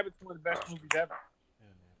Roger Rabbit's one of the best movies ever.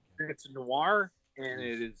 It's a noir, and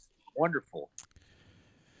it is wonderful.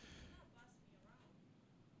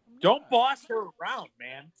 Don't boss her around,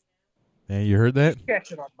 man. Man, you heard that?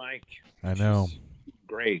 Catch it on mic. I know.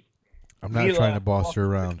 Great. I'm not Mila, trying to boss her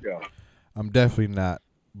welcome around. to the show. I'm definitely not,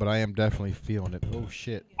 but I am definitely feeling it. Oh,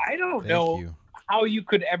 shit. I don't Thank know you. how you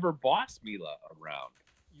could ever boss Mila around.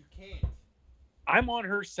 You can't. I'm on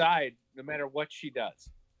her side no matter what she does.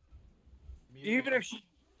 Even if she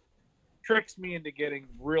tricks me into getting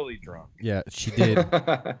really drunk. Yeah, she did.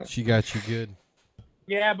 She got you good.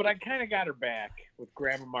 Yeah, but I kind of got her back with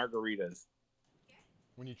grandma margaritas.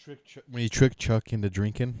 When you trick Chuck into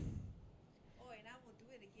drinking. Oh, and I will do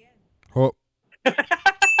it again. Oh,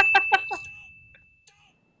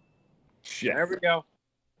 Shit. There we go.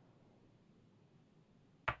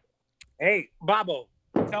 Hey, Bobo,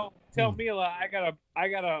 tell Mila I got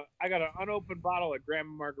an unopened bottle of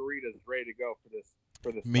grandma margaritas ready to go for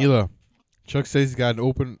this. Mila. Chuck says he's got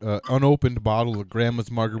an unopened bottle of Grandma's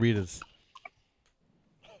margaritas.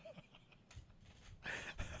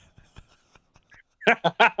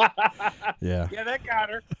 Yeah. Yeah, that got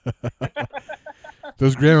her.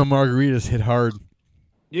 Those Grandma margaritas hit hard.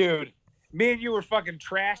 Dude, me and you were fucking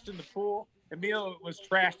trashed in the pool, and Mila was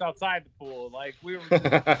trashed outside the pool. Like, we were...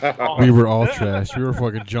 We were all trash. We were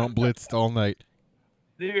fucking jump blitzed all night.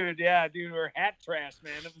 Dude, yeah, dude, we were hat trash,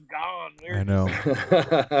 man. It was gone. We were I know.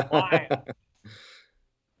 flying.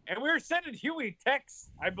 And we were sending Huey texts,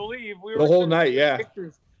 I believe. We were The whole sending night, yeah.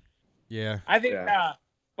 pictures. Yeah. I think Yeah.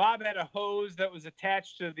 Bob had a hose that was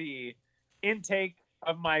attached to the intake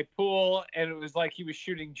of my pool, and it was like he was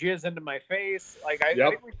shooting jizz into my face. Like, I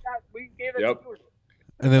think we gave it Yep. to her.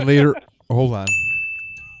 And then later, hold on.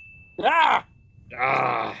 Ah!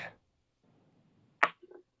 Ah.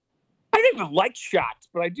 I didn't even like shots,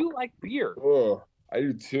 but I do like beer. Oh, I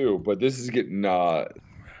do too, but this is getting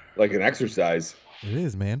like an exercise. It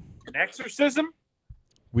is, man. An exorcism?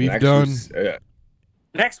 We've An done. yeah.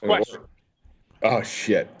 Next question. Oh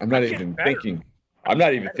shit! I'm not even thinking. I'm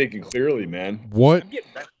not even thinking clearly, man. What? I'm getting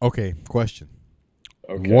better. Okay, question.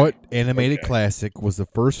 Okay. What animated Okay. classic was the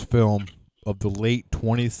first film of the late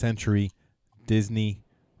 20th century Disney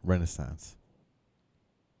Renaissance?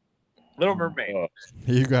 Little Mermaid.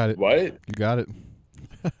 You got it. What? You got it.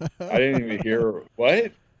 I didn't even hear.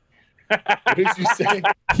 What? What did you say?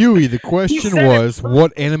 Huey, the question said it was, first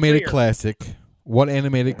what animated clear. classic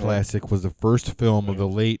was the first film of the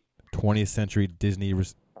late 20th century Disney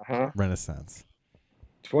Uh-huh. Renaissance?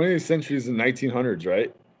 20th century is the 1900s,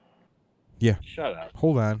 right? Shut up.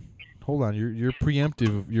 Hold on. You're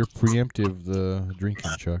preemptive. You're preemptive. The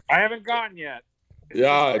drinking, Chuck. I haven't gone yet.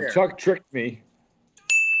 Yeah, There. Chuck tricked me.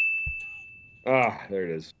 Ah, there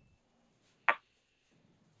it is.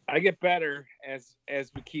 I get better as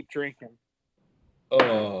we keep drinking.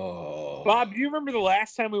 Oh. Bob, do you remember the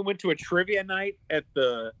last time we went to a trivia night at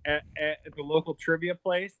the local trivia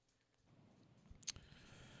place?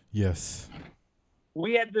 Yes.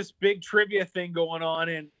 We had this big trivia thing going on,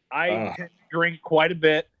 and I drink quite a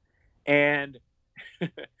bit. And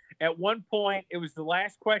at one point, it was the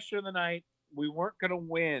last question of the night. We weren't going to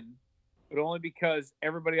win, but only because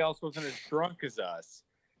everybody else wasn't as drunk as us.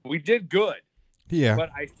 We did good, Yeah. but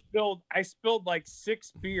I spilled like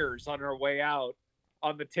 6 beers on our way out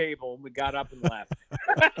on the table, and we got up and left.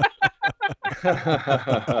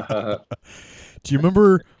 Do you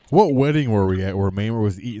remember what wedding were we at where Mamer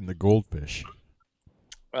was eating the goldfish?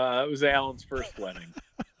 It was Alan's first wedding.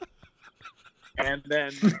 And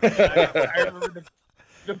then I remember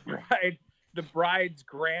the bride's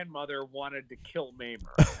grandmother wanted to kill Mamer.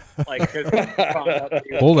 Like, 'cause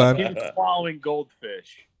Hold on. he was swallowing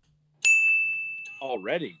goldfish.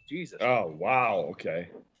 Already, Jesus. Oh, wow. Okay.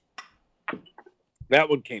 That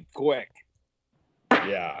one came quick.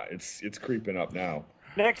 Yeah, it's creeping up now.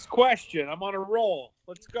 Next question. I'm on a roll.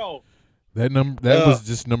 Let's go. That was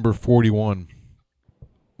just number 41.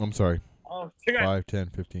 I'm sorry. Oh, Oh, you got 5, 10,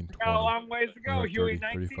 15, 20. a long ways to go, 25, Huey. 30,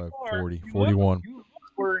 19 35, more. 40, You 41. Look, you look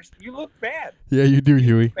worse. You look bad. Yeah, you do,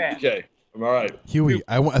 Huey. Bad. Okay, I'm all right. Huey,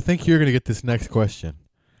 I think you're going to get this next question.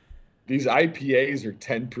 These IPAs are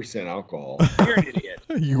 10% alcohol. You're an idiot.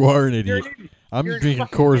 You are an You're idiot. an idiot. I'm You're a drinking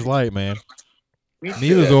fucking Coors idiot. Light, man. Me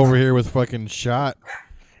Mila's too. over here with fucking shot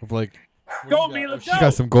of like. Go, Mila, She's go.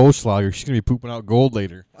 got some Goldschlager. She's gonna be pooping out gold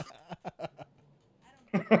later.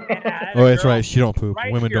 Yeah, Oh, that's girl. right. She don't poop.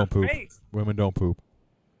 Right Women to your don't poop. face. Women don't poop.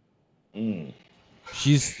 Mm.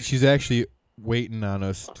 She's actually waiting on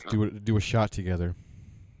us to do a shot together.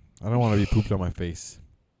 I don't want to be pooped on my face.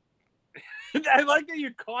 I like that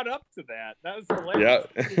you caught up to that. That was hilarious.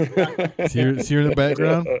 Yeah. See her in the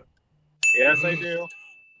background? Yes, I do.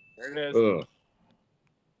 There it is. Ugh.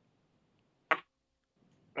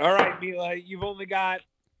 All right, Mila, you've only got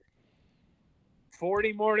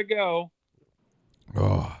 40 more to go.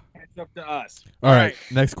 Oh. It's up to us. All right.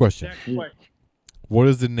 Next question. Next question. What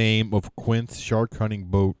is the name of Quint's shark hunting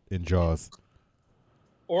boat in Jaws?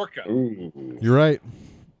 Orca. Ooh. You're right.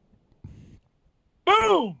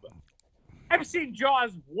 Boom! I've seen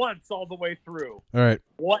Jaws once all the way through. All right.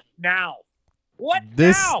 What now? What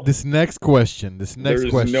This now? next question. There's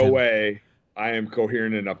no way I am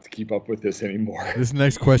coherent enough to keep up with this anymore. This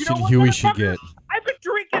next question what, Huey should motherfucker? get. I've been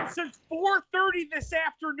drinking since 4:30 this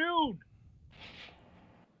afternoon.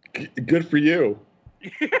 Good for you.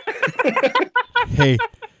 Hey,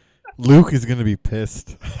 Luke is gonna be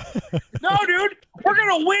pissed. No, dude, we're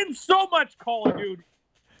gonna win so much, Call of Duty.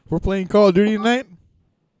 We're playing Call of Duty tonight.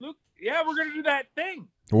 Luke, yeah, we're gonna do that thing.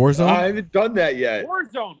 Warzone. I haven't done that yet.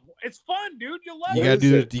 Warzone. It's fun, dude. You'll love You it. gotta What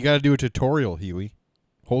is do it? You gotta do a tutorial, Huey.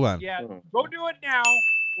 Hold on. Yeah, go do it now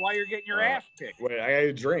while you're getting your ass kicked. Wait, I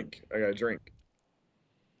gotta drink.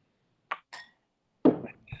 All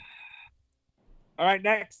right,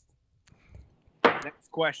 next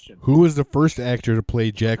question. Who was the first actor to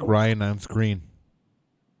play Jack Ryan on screen?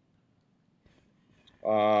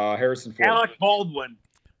 Harrison Ford. Alec Baldwin.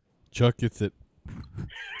 Chuck gets it.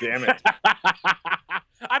 Damn it.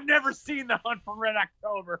 I've never seen The Hunt for Red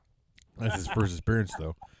October. That's his first experience,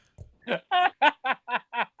 though. That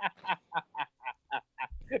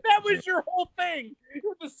was your whole thing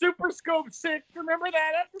with the Super Scope 6. Remember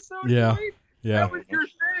that episode? Yeah. Joey? Yeah. That was your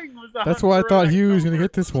thing. Was the That's Hunt why I for thought Red Huey was gonna October.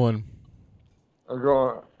 get this one. I'm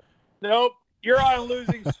going. Nope. You're on a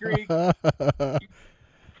losing streak.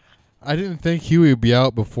 I didn't think Huey would be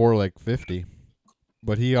out before like 50,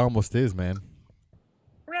 but he almost is, man.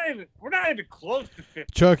 We're not even close to 50.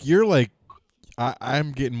 Chuck, you're like,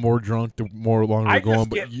 I'm getting more drunk the more longer I we're going, just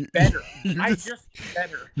but get better. you're, I just- just get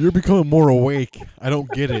better. you're becoming more awake. I don't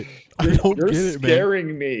get it. I don't You're get it, man.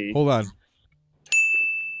 scaring me. Hold on.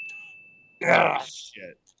 Ah,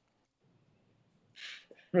 shit.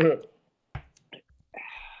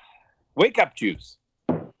 Wake up juice.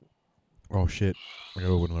 Oh shit! I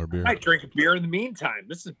gotta open another beer. I drink a beer in the meantime.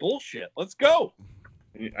 This is bullshit. Let's go.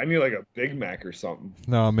 I need like a Big Mac or something.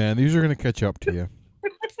 No, man, these are gonna catch up to you.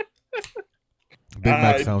 Big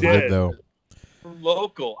Mac I sounds did. good though. From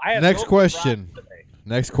local. I had Next local question. fries today.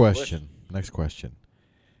 Next question.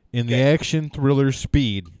 In the Okay. action thriller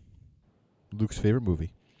Speed, Luke's favorite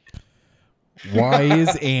movie, why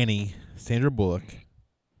is Annie, Sandra Bullock,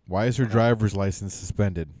 why is her driver's license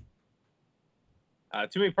suspended?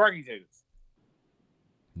 Too many parking tickets.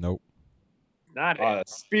 Nope. Not it.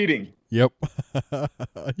 Speeding. Yep.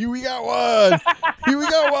 Huey got one. Huey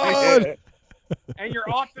got one. And you're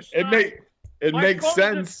off the It shine. makes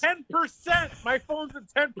sense. At 10%. My phone's at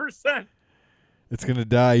 10%. It's gonna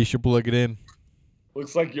die. You should plug it in.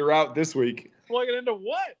 Looks like you're out this week. Plug it into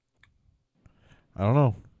what? I don't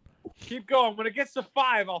know. Keep going. When it gets to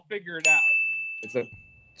 5, I'll figure it out. It's a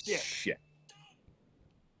Yeah. shit.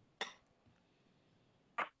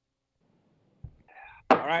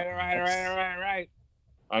 All right.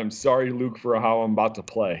 I'm sorry, Luke, for how I'm about to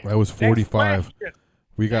play. That was Next 45. question.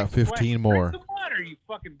 We got Next 15 question. more. Drink some water, you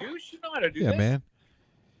fucking douche. You know how to do Yeah, this. man.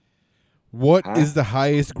 What Huh? is the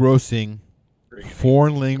highest grossing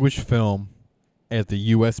foreign language film at the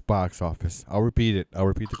U.S. box office? I'll repeat it. I'll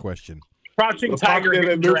repeat the question. Crouching The Tiger, Pocket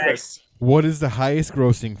Hidden and Dragon. Lupus. What is the highest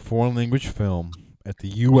grossing foreign language film at the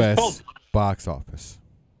U.S. box office?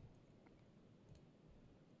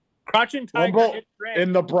 Crouching Tiger, Rumble Hidden Dragon.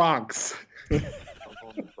 in the Bronx.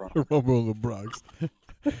 Rumble in the Bronx.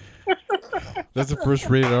 That's the first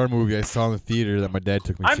rated R movie I saw in the theater that my dad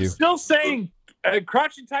took me I'm to. still saying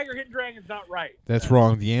Crouching Tiger, Hidden Dragon's not right. That's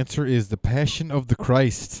wrong. The answer is The Passion of the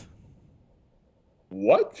Christ.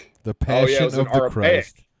 What? The it Passion was of an the Aramaic.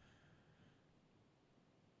 Christ.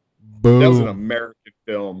 That was an Boom. American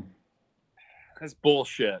film. That's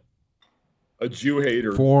bullshit. a Jew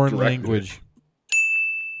hater. Foreign directed language.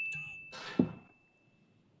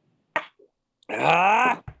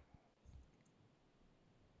 Ah.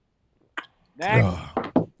 Next.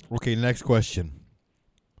 Ugh. Okay, next question.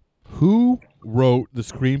 Who wrote the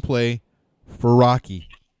screenplay for Rocky?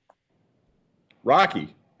 it.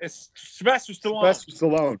 Rocky. It's Sylvester Stallone. Sylvester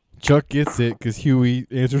Stallone. Chuck gets it because Huey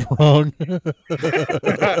answered wrong.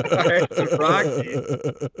 It's Rocky.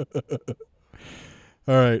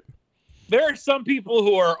 All right. There are some people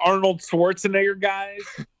who are Arnold Schwarzenegger guys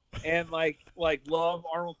and like love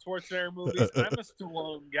Arnold Schwarzenegger movies. I'm a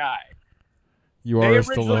Stallone guy. You They are a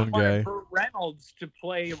originally Stallone wanted guy. Burt Reynolds to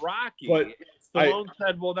play Rocky. But Stallone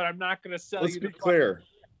said, "Well, then I'm not going to sell Let's you." be the clear.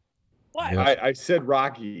 What? Yeah. I said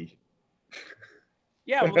Rocky.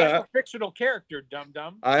 Yeah, well, that's a fictional character, dum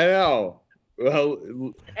dum. I know. Well,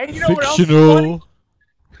 And you know what else is funny?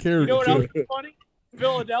 Fictional You know what else character. is funny?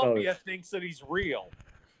 Philadelphia Oh. thinks that he's real.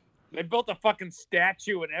 They built a fucking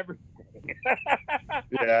statue and everything.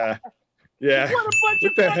 yeah. Yeah. What a bunch What of the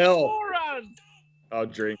fucking hell? morons! Oh,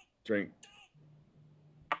 drink.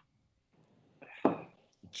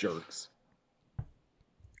 Jerks.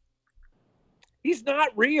 He's not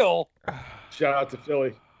real. Shout out to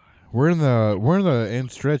Philly. We're in the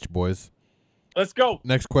end stretch, boys. Let's go.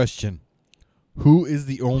 Next question. Who is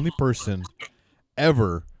the only person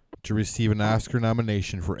ever to receive an Oscar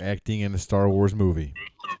nomination for acting in a Star Wars movie?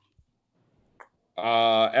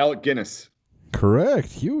 Alec Guinness. Correct,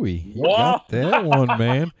 Huey. You Whoa. got that one,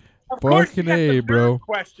 man. Of course you Fucking got the A, third bro.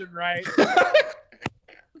 question right.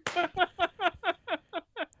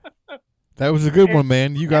 That was a good And- one,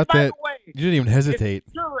 man. You And got by that. the way, You didn't even hesitate.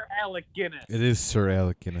 it's Sir Alec Guinness. It is Sir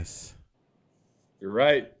Alec Guinness. You're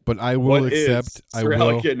right. But I will What is accept. I Sir will.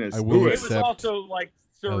 Alec Guinness? I Who will is? It was accept. also like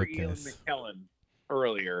Sir Alec Ian Guinness. McKellen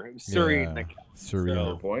earlier. It was Sir Ian Yeah, McKellen. Sir Fair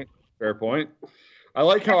Ian. point. Fair point. I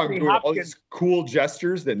like how I'm Anthony doing all Hopkins. these cool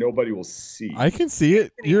gestures that nobody will see. I can see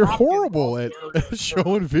it. Anthony You're Hopkins horrible at also-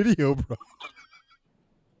 showing video, bro.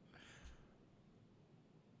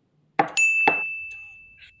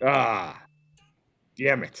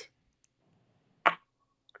 Damn it.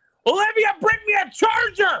 Olivia, bring me a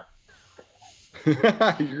charger.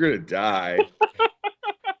 You're gonna die.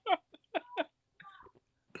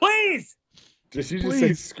 Please. Did she just say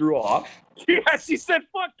Please. screw off? Yeah, she said,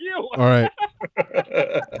 fuck you. All right.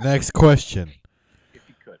 Next question. If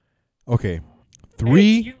you could. Okay. Hey, 3.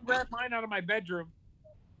 you can grab mine out of my bedroom.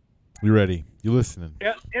 You ready? You listening?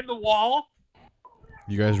 Yeah, in the wall.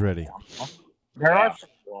 You guys ready? There are some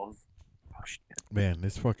walls. Man,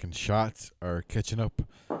 these fucking shots are catching up.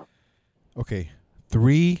 Okay.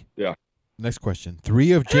 3. Yeah. Next question.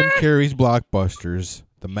 3 of Jim Carrey's blockbusters,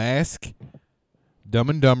 The Mask, Dumb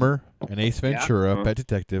and Dumber, and Ace Ventura, Uh-huh. Pet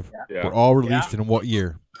Detective, Yeah. were all released in what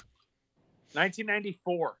year?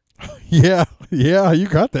 1994. Yeah, you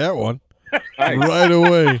got that one. Nice. Right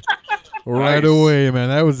away. Right Nice. away, man.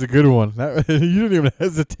 That was a good one. You didn't even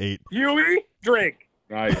hesitate. Huey, drink.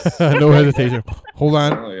 Nice. No hesitation. Hold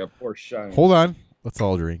on. Oh, yeah, poor shine. Hold on. Let's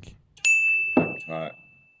all drink.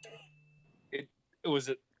 It was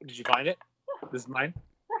it. Did you find it? This is mine.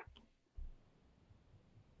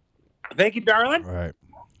 Thank you, darling. All right.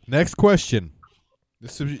 Next question.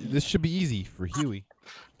 This should be easy for Huey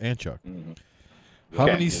and Chuck. Mhm. How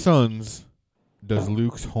Okay. many sons does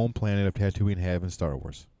Luke's home planet of Tatooine have in Star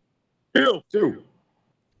Wars? 2. Dude.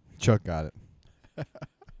 Chuck got it.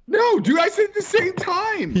 No, dude, I said at the same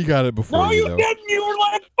time. He got it before No, you, you though. didn't. You were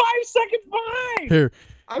like 5 seconds behind. Here,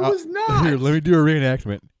 I was not. here. Let me do a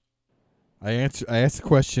reenactment. I asked the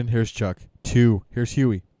question. Here's Chuck. 2. Here's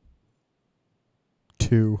Huey.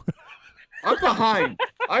 2. I'm behind.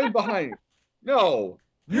 I'm behind. No.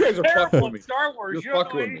 You guys are fucking Terrible with me. at Star Wars. You're You don't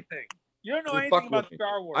fucking know with me. anything. You don't know You're anything fucking about with me.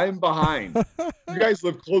 Star Wars. I'm behind. You guys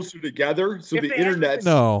live closer together, so If the they haven't internets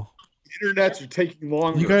No, are taking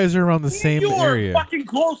longer. you guys are around the Me and same you are area. fucking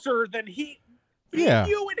closer than he. Me Yeah. and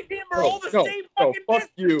you and him are No, all the no, same no, fucking fuck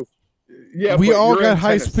distance. you. Yeah, We but all your got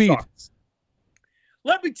high antenna speed. sucks.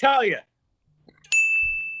 Let me tell you.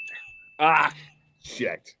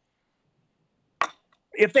 Shit.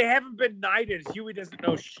 If they haven't been knighted, Huey doesn't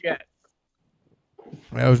know shit.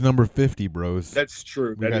 That was number 50, bros. That's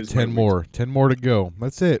true. We That got is 10 my more. 10 more to go.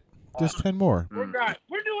 That's it. Just 10 more. We're good.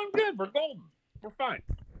 We're doing good. We're golden. We're fine.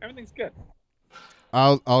 Everything's good.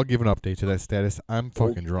 I'll give an update to that status. I'm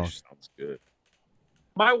fucking Goldfish drunk. Sounds good.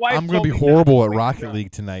 My wife. I'm gonna told be me horrible not at to Rocket wake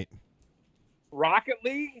League tonight. up. Rocket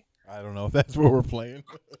League? I don't know if that's what we're playing.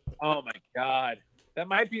 Oh my god. That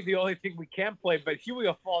might be the only thing we can play, but Huey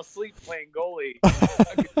will fall asleep playing goalie.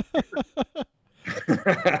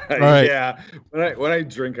 right. Yeah. When I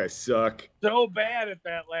drink, I suck. So bad at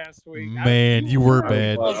that last week. Man, you were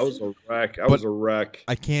bad. I was a wreck. I was a wreck.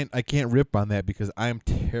 I can't rip on that because I am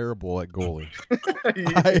terrible at goalie.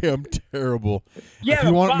 I am terrible. Yeah, if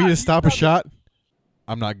you want me Bob, to stop a you shot,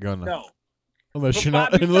 I'm not gonna. No. Unless But you're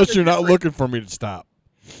Bob, not you unless saw you're the not difference. looking for me to stop.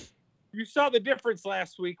 You saw the difference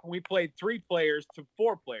last week when we played 3 players to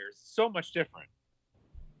 4 players. So much different.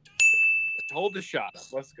 Hold the shot up.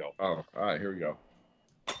 Let's go. Oh, all right. Here we go.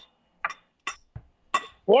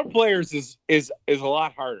 4 players is a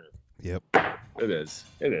lot harder. Yep. It is.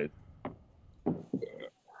 It is.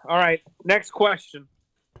 All right. Next question.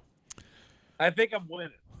 I think I'm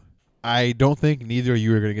winning. I don't think neither of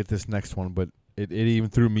you are gonna get this next one, but it even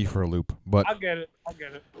threw me for a loop. But I'll get it.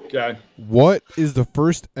 Okay. what is the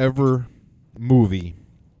first ever movie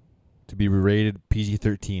to be rated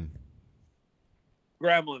PG-13?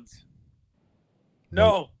 Gremlins.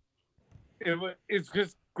 No. It's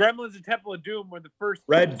because Gremlins and Temple of Doom were the first.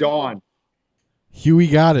 Red Dawn. Huey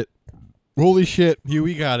got it. Holy shit,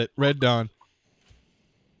 Huey got it. Red Dawn.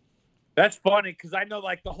 That's funny because I know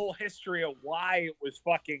like the whole history of why it was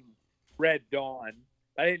fucking Red Dawn.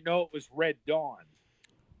 I didn't know it was Red Dawn.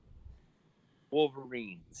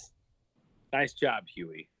 Wolverines. Nice job,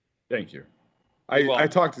 Huey. Thank you. You're welcome. I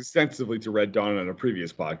talked extensively to Red Dawn on a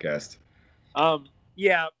previous podcast.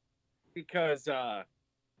 Yeah, because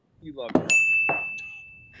you love Trump.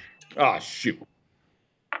 Ah, shoot.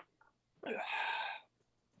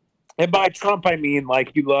 And by Trump, I mean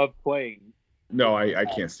like you love playing. No, I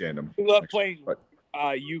can't stand him. You love playing But-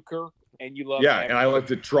 euchre, and you love. Yeah, and I like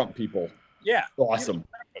to Trump people. Yeah, It's awesome.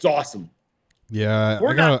 It's awesome. Yeah,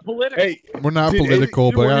 we're not political. Hey, we're not Did political,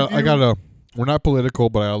 either but one of I you- gotta. We're not political,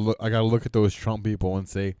 but I gotta look at those Trump people and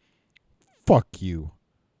say, "Fuck you."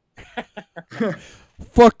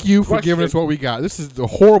 Fuck you for giving us what we got. This is the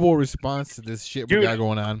horrible response to this shit we Dude. got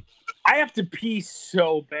going on. I have to pee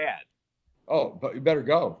so bad. oh, but you better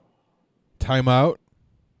go. Time out.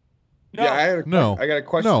 No, Yeah, I No. got a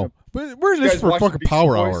question. No, but we're in You this guys for watch fucking Beastie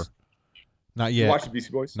power Boys? hour. Not You yet. watch the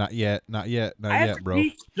Beastie Boys? Not yet. Not yet. I Not have yet, to bro.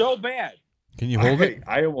 pee so bad. Can you hold it?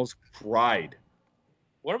 I almost cried.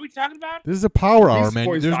 What are we talking about? This is a power hour, Beastie man.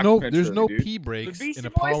 Boys There's documentary, no dude. pee The breaks Beastie in a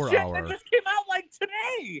Boys power shit hour. that just came out like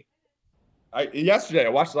today. Yesterday, I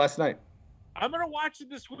watched it last night. I'm gonna watch it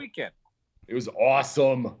this weekend. It was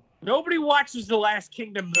awesome. Nobody watches The Last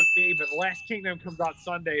Kingdom but me, but The Last Kingdom comes out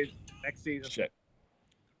Sunday next season. Shit.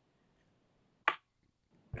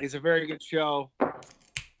 It's a very good show.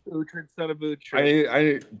 Utrin, son of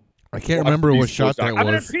Utrin. I can't Watch remember what Beastie shot Boys that I'm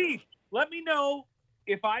gonna was. pee. Let me know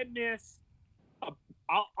if I miss.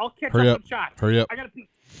 I'll catch Hurry up up. on shots. Hurry up. I gotta pee.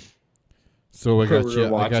 So I got We're you. I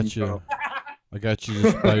watching got you. show. I got you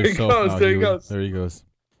just by There he yourself goes, now. there he Huey. goes. There he goes.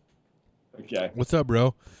 Okay. What's up,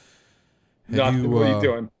 bro? Have Nothing. What are you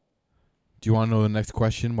doing? Do you want to know the next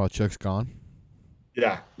question while Chuck's gone?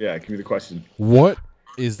 Yeah. Give me the question. What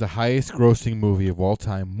is the highest grossing movie of all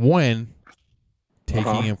time when taking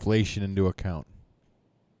Uh-huh. inflation into account?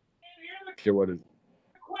 Okay, what is?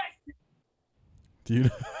 Do you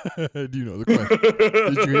do you know the question?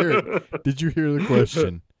 Did you hear it? Did you hear the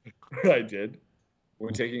question? I did.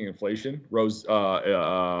 When taking inflation,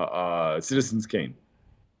 Citizens Kane.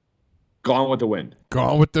 Gone with the Wind.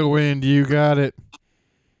 Gone with the Wind. You got it.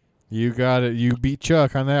 You got it. You beat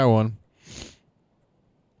Chuck on that one.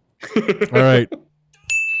 All right.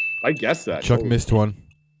 I guess that. Chuck Holy missed one.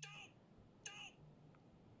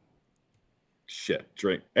 Shit.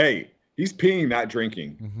 Drink. Hey, he's peeing, not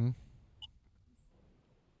drinking. Mm-hmm.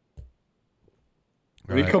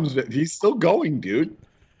 When he comes, he's still going, dude.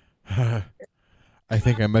 I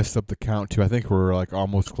think I messed up the count too. I think we're like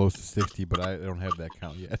almost close to 60, but I don't have that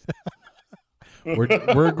count yet.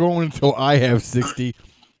 we're going until I have 60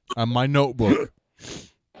 on my notebook.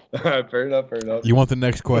 Fair enough. You want the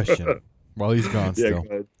next question while he's gone still?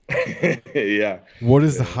 Yeah. Good. Yeah. What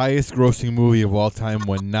is the highest grossing movie of all time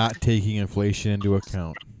when not taking inflation into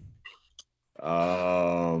account?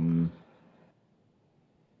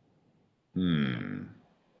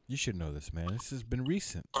 You should know this, man. This has been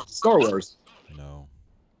recent. Star Wars. No.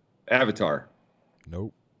 Avatar.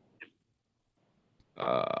 Nope.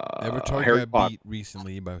 Avatar Harry got Potter. beat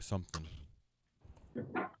recently by something.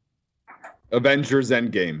 Avengers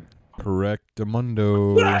Endgame. Correct,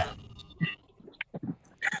 Amundo.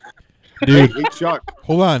 Dude, Hey, Chuck.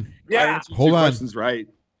 hold on. I Yeah. answered Hold two on. questions right.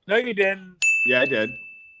 No, you didn't. Yeah, I did.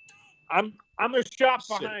 I'm a shot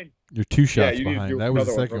Shit. behind. You're 2 shots you need to behind. do That was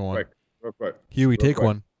the another second one. Real quick. Huey, Real take quick.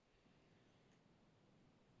 one.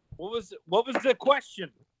 What was the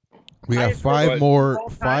question? We got Highest five grossing more of all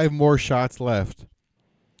time? shots left.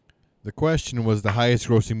 The question was the highest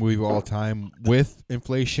grossing movie of all time with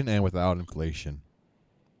inflation and without inflation.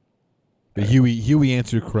 But Huey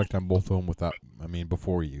answered correct on both of them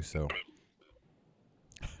before you, so.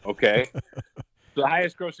 Okay. The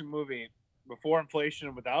highest grossing movie before inflation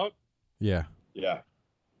and without? Yeah. Yeah.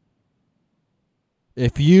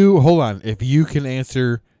 If you can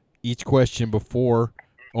answer each question before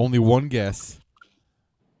only one guess,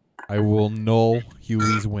 I will null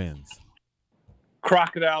Huey's wins.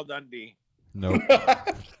 Crocodile Dundee. Nope.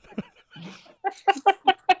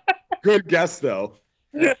 Good guess though.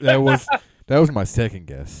 that was my second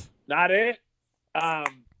guess. Not it.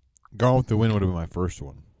 Gone with the Wind would have been my first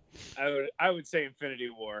one. I would say Infinity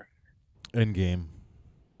War. Endgame.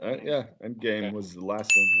 Yeah, Endgame was the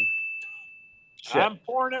last one. Shit. I'm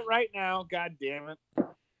pouring it right now. God damn it.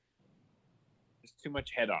 There's too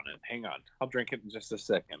much head on it. Hang on. I'll drink it in just a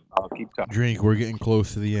second. I'll keep talking. Drink. We're getting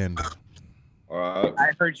close to the end.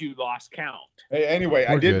 I heard you lost count. Hey, anyway,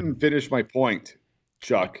 I didn't finish my point,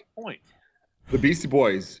 Chuck. Point. The Beastie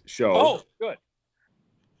Boys show. Oh, good.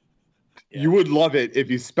 You would love it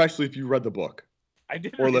especially if you read the book I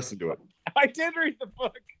did. or listened to it. I did read the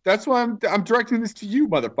book. That's why I'm directing this to you,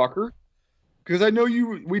 motherfucker, because I know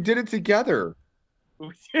you. We did it together.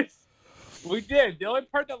 We did. The only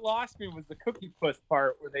part that lost me was the Cookie Puss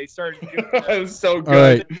part where they started doing It was so All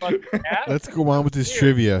right. good. Let's go on with this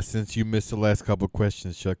trivia since you missed the last couple of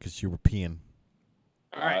questions, Chuck, because you were peeing.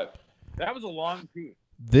 All right. That was a long pee.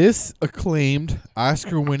 This acclaimed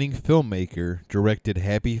Oscar-winning filmmaker directed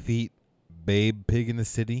Happy Feet, Babe, Pig in the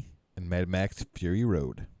City, and Mad Max Fury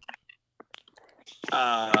Road.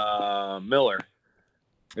 Miller.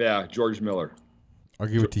 Yeah, George Miller. I'll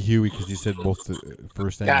give it to Huey because he said both the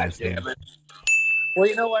first and God last name. damn it. Well,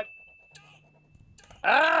 you know what?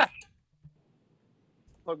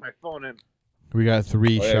 Plug my phone in. We got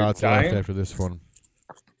 3 Oh, yeah, shots dying? left after this one.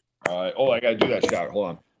 I got to do that shot. Hold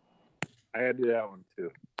on. I had to do that one too.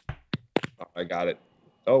 I got it.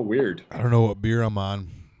 Oh, weird. I don't know what beer I'm on,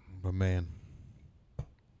 but man.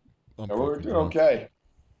 We're doing okay.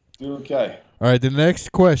 Doing okay. All right, the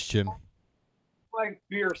next question. Like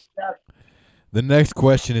beer stuff. The next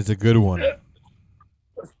question is a good one.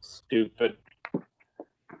 Stupid.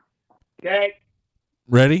 Okay,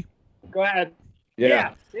 Ready? go ahead.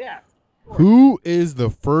 Yeah. Yeah. Who is the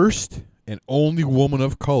first and only woman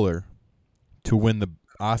of color to win the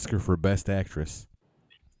Oscar for Best Actress?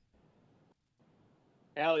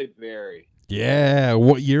 Halle Berry. Yeah,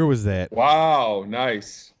 what year was that? Wow.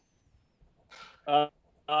 Nice. I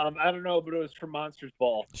don't know, but it was for Monsters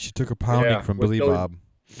Ball. She took a pounding Yeah, from with Billy Billy- Bob.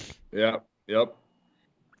 Yeah. Yep.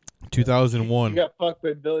 2001. You got fucked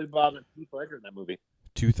by Billy Bob and Heath Ledger in that movie.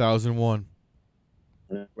 2001.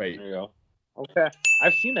 Wait. There you go. Okay,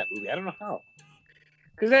 I've seen that movie. I don't know how.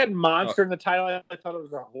 Because it had monster in the title. I thought it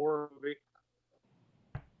was a horror movie.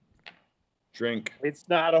 Drink. It's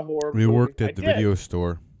not a horror We movie. worked at the video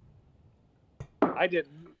store. I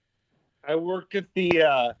didn't. I worked at the.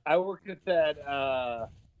 I worked at that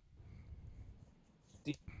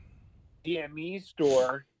DME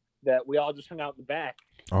store that we all just hung out in the back.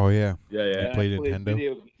 Oh, yeah. Yeah. Yeah. And I played played Nintendo?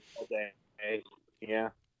 video games all day. Yeah.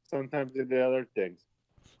 Sometimes I did other things.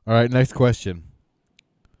 All right, next question.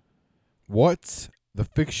 What's the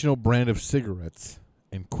fictional brand of cigarettes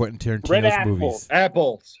in Quentin Red Tarantino's Apple. movies?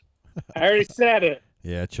 Apples. I already said it.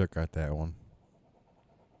 Yeah, Chuck got that one.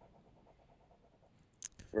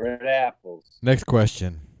 Red apples. Next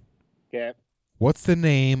question. Okay. What's the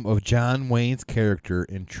name of John Wayne's character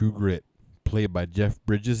in True Grit, played by Jeff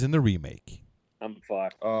Bridges in the remake? I'm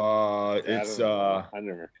fucked. It's I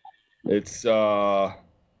never. It's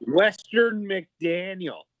Western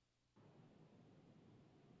McDaniel.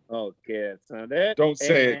 Okay, that's not it. Don't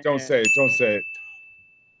say it. Don't say it. Don't say it.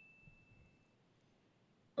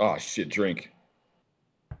 Oh shit! Drink.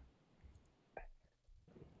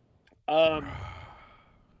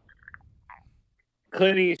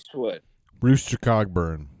 Clint Eastwood. Rooster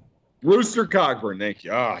Cogburn. Rooster Cogburn. Thank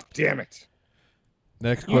you. Ah, damn it.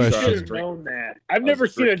 Next You should question. have known that. I've I never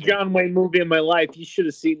was seen a drinking. John Wayne movie in my life. You should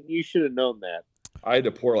have seen. You should have known that. I had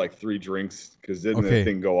to pour like 3 drinks because didn't Okay. the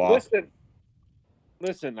thing go off?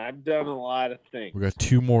 Listen. I've done a lot of things. We got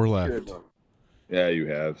 2 more Should left. have known. Yeah, you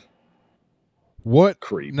have. What?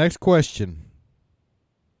 Creep. Next question.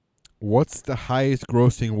 What's the highest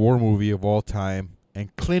grossing war movie of all time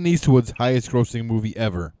and Clint Eastwood's highest grossing movie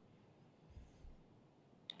ever?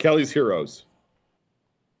 Kelly's Heroes.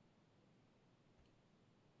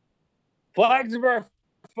 Flags of Our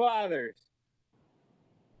Fathers.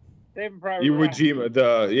 Saving Private Iwo Ryan. Jima.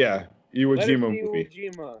 Iwo Let it Jima be movie.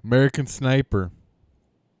 Iwo Jima. American Sniper.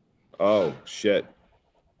 Oh shit.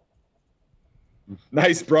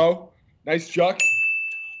 Nice, bro. Nice, Chuck.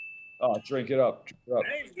 Oh, drink it up. Drink it up.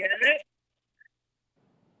 I didn't get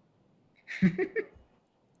it.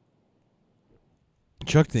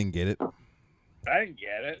 Chuck didn't get it. I didn't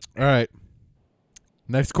get it. All right.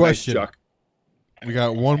 Next question. Nice, Chuck. We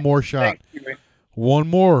got one more shot. Thanks, Chuey. One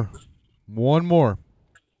more.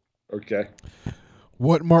 Okay.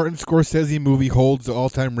 What Martin Scorsese movie holds the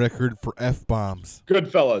all-time record for F-bombs?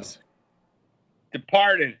 Goodfellas.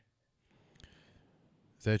 Departed.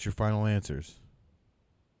 Is that your final answers?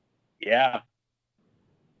 Yeah.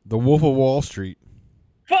 The Wolf of Wall Street.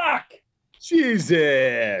 Fuck.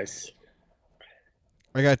 Jesus.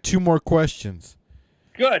 I got two more questions.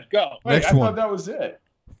 Good. Go. Wait, Next I one. thought that was it.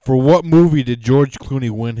 For what movie did George Clooney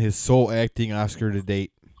win his sole acting Oscar to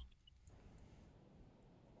date?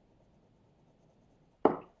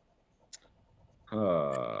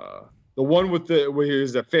 The one with where he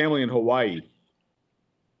was a family in Hawaii.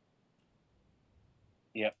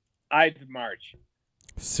 Yep. Ides of March.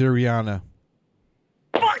 Syriana.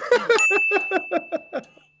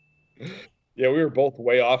 Yeah, we were both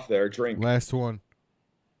way off there. Drink. Last one.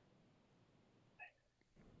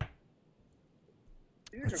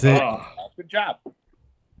 That's it. Good job.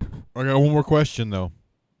 I got one more question, though.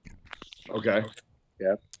 Okay.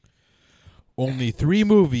 Only 3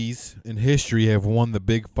 movies in history have won the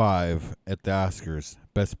Big Five at the Oscars.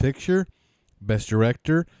 Best Picture, Best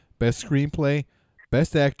Director, Best Screenplay,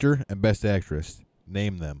 Best Actor, and Best Actress.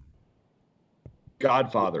 Name them.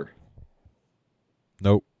 Godfather.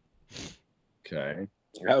 Nope. Okay.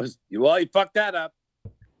 You fucked that up.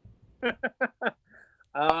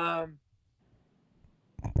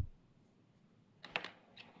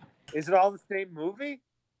 Is it all the same movie?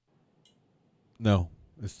 No.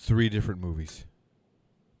 It's 3 different movies.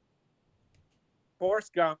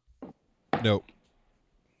 Forrest Gump. Nope.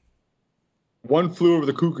 One Flew Over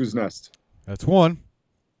the Cuckoo's Nest. That's one.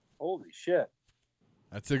 Holy shit.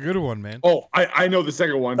 That's a good one, man. Oh, I know the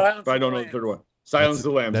second one, Silence but I of don't the know the Lambs. third one. Silence of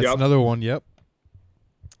the Lambs. That's Yep. another one, yep.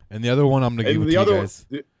 And the other one I'm going to give And it the to other you one, guys.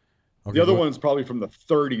 the Okay, other go- one's probably from the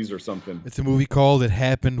 30s or something. It's a movie called It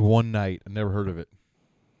Happened One Night. I never heard of it.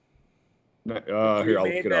 Here, You I'll look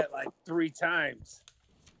made it up. that like 3 times.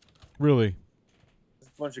 Really? It's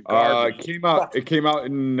a bunch of garbage. It came out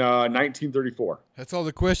in 1934. That's all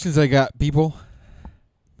the questions I got, people.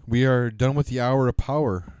 We are done with the hour of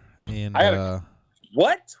power. And I gotta-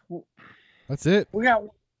 What? that's it.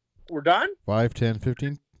 We're done? 5, 10,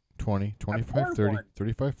 15, 20, 25, heard 30, one.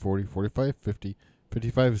 35, 40, 45, 50,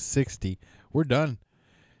 55, 60. We're done.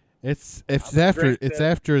 It's drink this.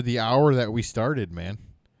 after the hour that we started, man.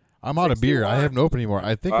 I'm out of beer. I 61. haven't opened anymore.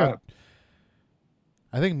 I think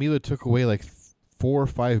I think Mila took away like 4 or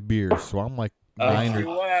 5 beers, so I'm like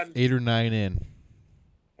 8 or 9 in.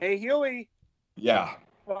 Hey, Huey. Yeah.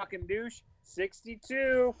 Fucking douche.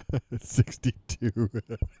 62. 62.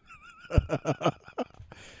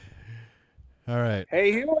 All right.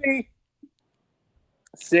 Hey, Huey.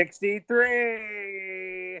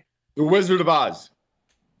 63. The Wizard of Oz.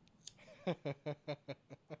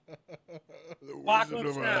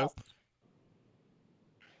 Apocalypse Now.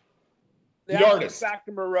 The Artist.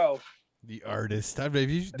 Dr. Moreau. The Artist.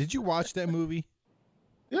 Did you watch that movie?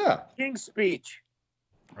 Yeah. King's Speech.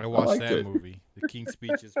 I watched liked that it. movie. The King's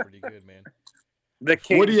Speech is pretty good, man. The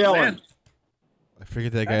King's Woody Allen. Men. I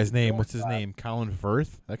forget that guy's name. What's his name? Colin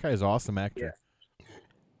Firth? That guy's an awesome actor. Yeah.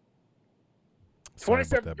 Sorry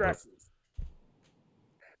about 27 that, bro. dresses.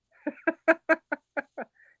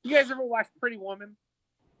 You guys ever watch Pretty Woman?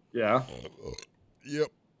 Yeah. Yep.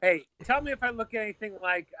 Hey, tell me if I look anything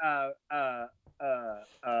like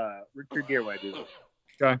Richard Gere when I do this.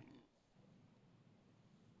 Okay.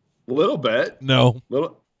 A little bit. No.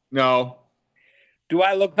 No. Do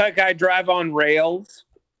I look like I drive on rails?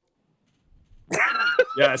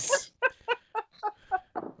 Yes.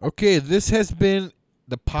 Okay, this has been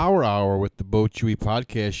the Power Hour with the Bo Chewy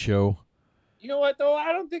Podcast Show. You know what, though?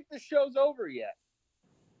 I don't think the show's over yet.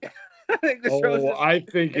 I think the show's I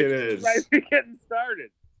think it is. right getting started.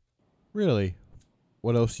 Really?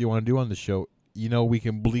 What else do you want to do on the show? You know, we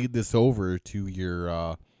can bleed this over to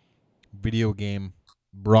your video game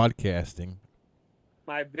broadcasting.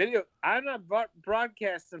 I'm not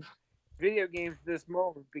broadcasting video games this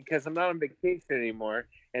moment because I'm not on vacation anymore,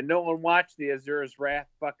 and no one watched the Azura's Wrath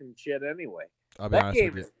fucking shit anyway. I'll be That honest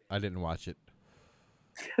game with you. I didn't watch it.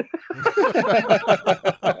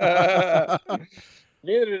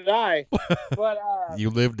 Neither did I, but You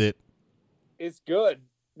lived it. it's good.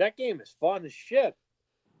 That game is fun as shit.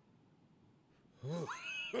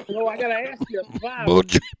 So I gotta ask you, Bob. Bo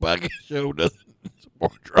Chewy Podcast Show doesn't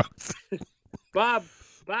support drugs. Bob.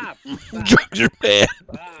 Drugs are bad.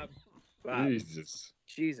 Bob. Jesus.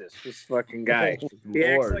 Jesus. This fucking guy. Oh, He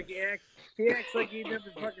acts Lord. like he acts like he never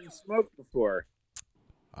fucking smoked before.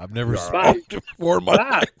 I've never Bob. smoked before in my Bob.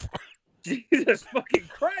 life. Jesus fucking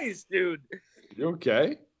Christ, dude. You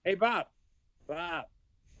okay? Hey, Bob. What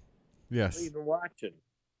Yes, have you been watching?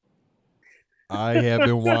 I have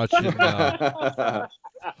been watching.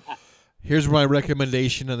 Here's my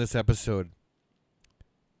recommendation on this episode.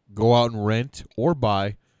 Go out and rent or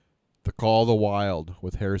buy The Call of the Wild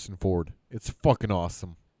with Harrison Ford. It's fucking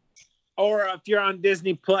awesome. Or if you're on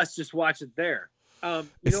Disney Plus, just watch it there. You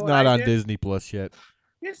It's know what not I on did? Disney Plus yet.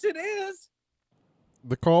 Yes, it is.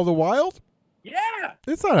 The Call of the Wild? Yeah.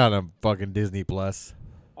 It's not on a fucking Disney Plus.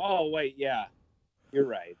 Oh wait, yeah, you're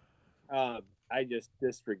right. I just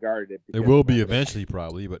disregarded it. It because will be I'm eventually,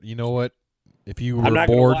 probably. But you know what? If you were not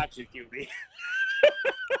bored, gonna watch it, Huey.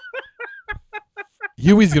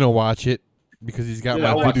 Huey's gonna watch it because he's got Yeah, my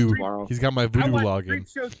I'll watch it voodoo. tomorrow. He's got my I voodoo watched login.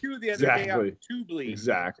 Creepshow 2 the other day on Exactly. Tubely.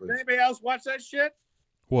 Exactly. Does anybody else watch that shit?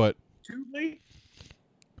 What? Tubely?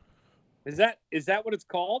 Is that what it's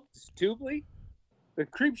called? It's Tubely? The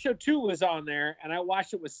Creepshow 2 was on there, and I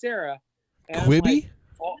watched it with Sarah. And I'm Quibi? like,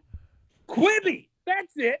 oh, Quibi!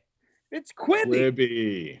 That's it! It's Quibi!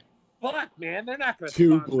 Quibi. Fuck, man, they're not going to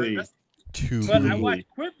Tubely. sponsor us. Tubi. But I watched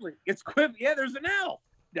Quibi. It's Quibi. Yeah, there's an L.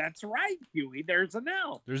 That's right, Huey. There's an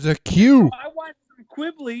L. There's a Q. I watched some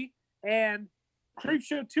Quibbly, and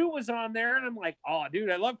Creepshow 2 was on there, and I'm like, oh, dude,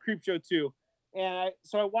 I love Creepshow 2. And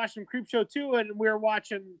so I watched some Creepshow 2, and we were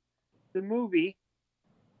watching the movie.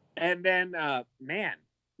 And then, man,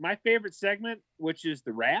 my favorite segment, which is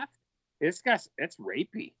the raft, it's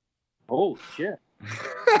rapey. Oh, shit.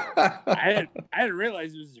 I didn't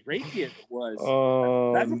realize it was as rapey as it was.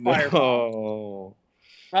 Oh, That's a fireball.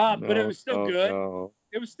 But it was still good. No.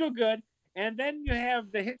 It was still good. And then you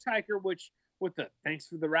have the hitchhiker, which with the thanks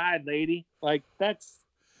for the ride, lady. Like that's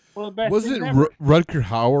one of the best. Wasn't things ever. Rutger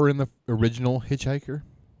Hauer in the original Hitchhiker?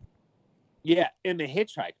 Yeah, in the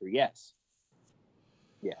hitchhiker, yes.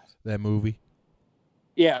 Yes. That movie.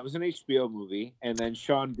 Yeah, it was an HBO movie, and then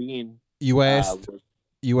Sean Bean. You asked. was-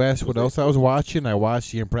 You asked what was else it- I was watching. I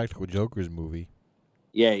watched the Impractical Jokers movie.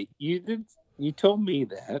 yeah, you did. You told me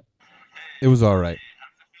that. It was all right.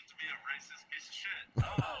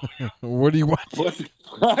 What do you watch? What the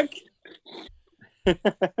fuck?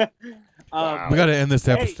 Wow. We got to end this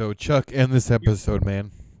Hey. episode. Chuck, end this episode,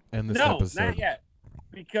 man. End this No, episode. not yet.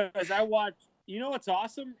 Because I watched. You know what's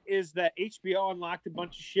awesome is that HBO unlocked a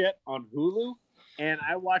bunch of shit on Hulu, and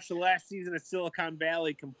I watched the last season of Silicon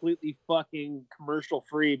Valley completely fucking commercial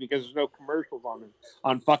free because there's no commercials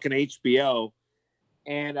on fucking HBO.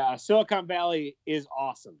 And Silicon Valley is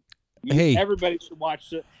awesome. Hey. Everybody should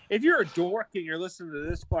watch it. If you're a dork and you're listening to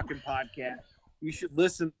this fucking podcast, you should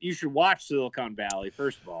listen. You should watch Silicon Valley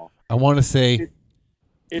first of all. I want to say,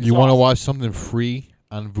 It's you want to awesome. watch something free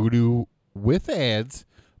on Vudu with ads,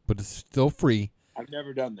 but it's still free. I've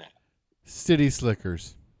never done that. City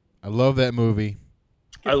Slickers. I love that movie.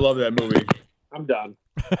 I love that movie. I'm done.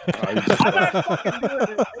 Uh, I'm not fucking doing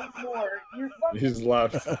it anymore. You're fucking- he's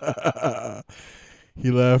left. He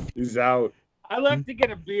left. He's out. I left to get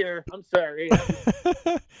a beer. I'm sorry.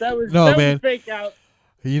 That was No, that man. was fake out.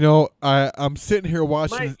 You know, I'm sitting here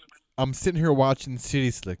watching. Mike. I'm sitting here watching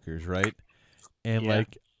City Slickers, right? And Yeah.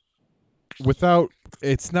 like, without,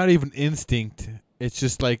 it's not even instinct. It's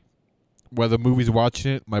just like, while the movie's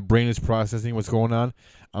watching it, my brain is processing what's going on.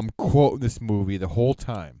 I'm quoting this movie the whole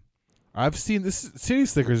time. I've seen this. City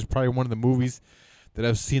Slickers is probably one of the movies that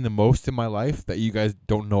I've seen the most in my life that you guys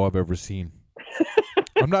don't know I've ever seen.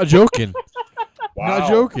 I'm not joking. I'm not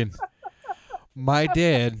joking. My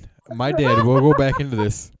dad. We'll go back into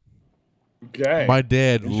this. Okay. My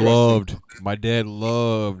dad Interesting.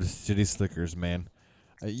 loved City Slickers, man.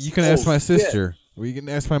 You can ask my sister. Or you can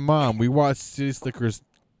ask my mom. We watch City Slickers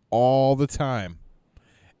all the time.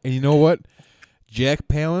 And you know what? Jack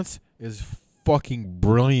Palance is fucking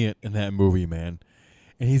brilliant in that movie, man.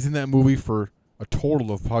 And he's in that movie for a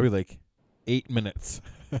total of probably like 8 minutes.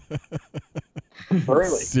 Curly.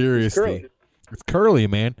 Seriously. It's Curly,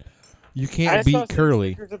 man. You can't beat Curly.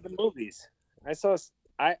 City Slickers at the movies. I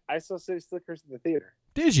saw City Slickers in the theater.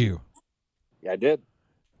 Did you? Yeah, I did.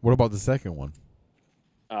 What about the second one?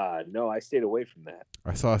 No, I stayed away from that.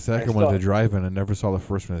 I saw a second one at the drive-in. I never saw the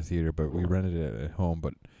first one at the theater, but we rented it at home.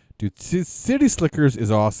 But dude, City Slickers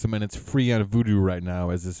is awesome, and it's free on Vudu right now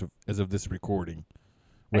as of this recording.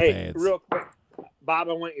 With Hey, ads. real quick, Bob,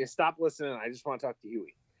 I want you to stop listening. I just want to talk to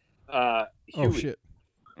Huey. Oh Huey, shit!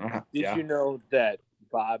 Did you know that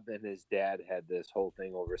Bob and his dad had this whole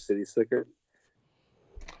thing over City Slicker?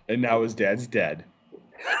 And now his dad's dead.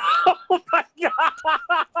 Oh my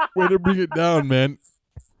god! Way to bring it down, man.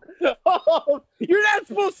 Oh, you're not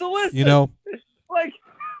supposed to listen. You know, like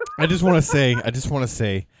I just want to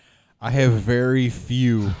say, I have very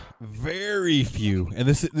few, and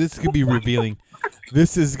this could be revealing.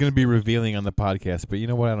 This is going to be revealing on the podcast, but you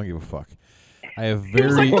know what? I don't give a fuck. I have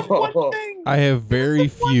very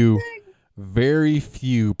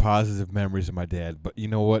few positive memories of my dad, but you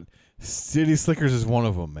know what? City Slickers is one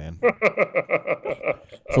of them, man.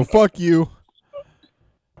 So fuck you,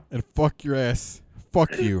 and fuck your ass.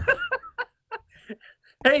 Fuck you.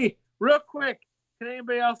 Hey, real quick, can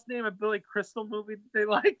anybody else name a Billy Crystal movie that they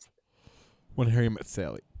liked? When Harry Met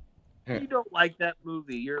Sally. You don't like that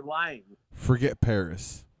movie. You're lying. Forget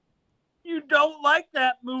Paris. You don't like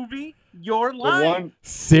that movie. You're lying.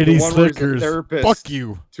 City the one where he's a Slickers. therapist Fuck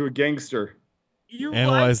you. to a gangster. You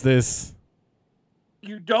Analyze like, this.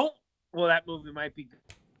 You don't. Well, that movie might be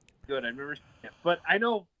good. I've never seen it, but I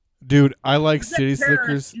know. Dude, I like Forget City Paris,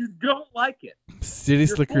 Slickers. You don't like it. City You're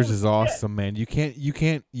Slickers full is of shit. awesome, man. You can't.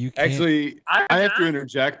 Actually, I have to not-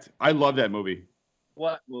 interject. I love that movie.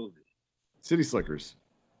 What movie? City Slickers.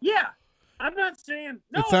 Yeah, I'm not saying.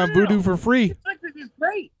 No, It's on no, Vudu no. for free. City Slickers is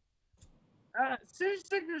great. City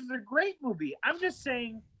Slickers is a great movie. I'm just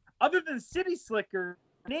saying, other than City Slicker,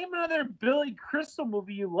 name another Billy Crystal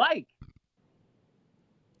movie you like.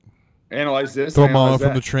 Analyze this. Throw Mama analyze from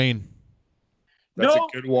that. the train. That's No. a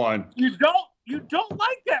good one. You don't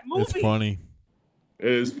like that movie. It's funny.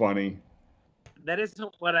 It is funny. That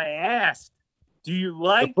isn't what I asked. Do you The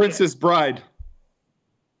like Princess Bride. it?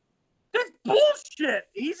 That's bullshit.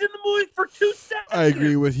 He's in the movie for 2 seconds. I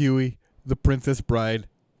agree with Huey. The Princess Bride.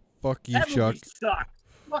 Fuck you, That Chuck. movie sucks.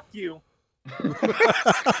 Fuck you.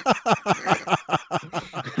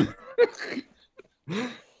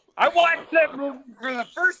 I watched that movie for the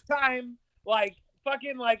first time like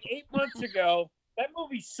 8 months ago. That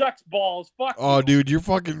movie sucks balls. Fuck Oh, you. dude, you're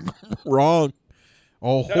fucking wrong.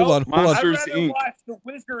 Oh, No, hold on. I'd Monsters, rather Inc. watch The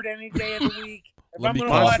Wizard any day of the week. If Let I'm me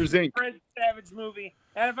going to call- watch Monsters, the Inc. Fred Savage movie,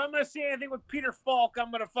 and if I'm going to see anything with Peter Falk,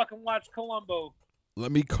 I'm going to fucking watch Columbo.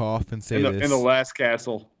 Let me cough and say In this. the Last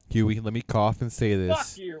Castle. Huey, let me cough and say Fuck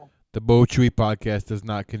this. you. The Bo Chewy podcast does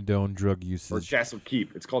not condone drug Or usage. Castle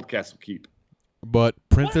Keep. It's called Castle Keep. But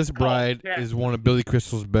Princess What? Oh, Bride yeah. is one of Billy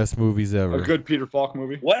Crystal's best movies ever. A good Peter Falk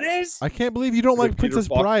movie. What is? I can't believe you don't Good like Peter Princess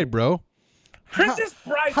Falk. Bride, bro. Princess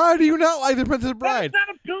Bride. How do you not like the Princess Bride? That's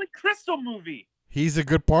not a Billy Crystal movie. He's a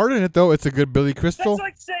good part in it, though. It's a good Billy Crystal. That's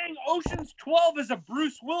like saying Ocean's 12 is a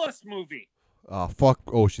Bruce Willis movie. Oh, fuck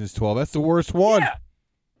Ocean's 12. That's the worst one. Yeah.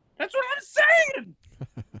 That's what I'm saying.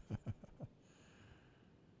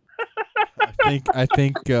 I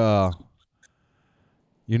think you're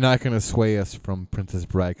not gonna sway us from Princess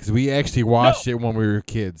Bride because we actually watched it when we were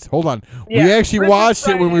kids. Hold on, we Yeah, actually Princess watched it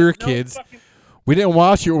Bride when we were has no kids. fucking- We didn't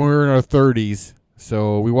watch it when we were in our 30s,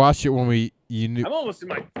 so we watched it when you knew. I'm almost in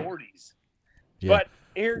my 40s. Yeah. But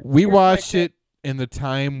here, We here's watched my it in the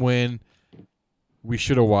time when we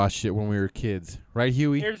should have watched it when we were kids, right,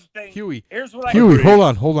 Huey? Here's the thing. Huey, Here's what I Huey, agree.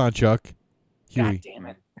 hold on, Chuck. Huey, God damn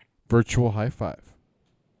it. virtual high five.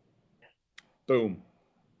 Boom.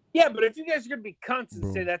 Yeah, but if you guys are gonna be cunts and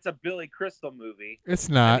say Boom. that's a Billy Crystal movie, It's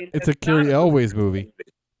not. I mean, It's a that's Carrie not Elways movie.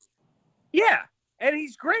 Yeah, and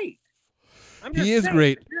he's great. I'm just He is saying,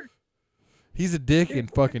 great. if you're- He's a dick and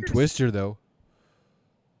fucking Twister, though.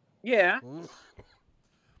 Yeah,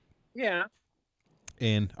 yeah.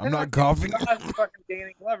 And I'm That's not coughing. Not a fucking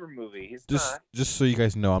Danny Glover movie. He's not. Just so you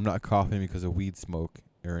guys know, I'm not coughing because of weed smoke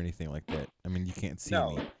or anything like that. I mean, you can't see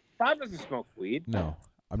No, me. Bob doesn't smoke weed. No,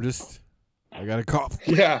 I got a cough.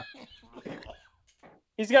 Yeah.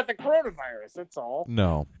 He's got the coronavirus. That's all.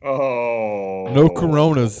 No, Oh. no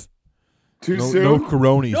coronas. Too No, soon? no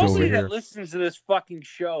coronies over Nobody here. that listens to this fucking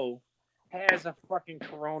show has a fucking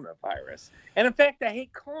coronavirus. And in fact, I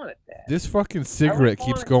hate calling it that. This fucking cigarette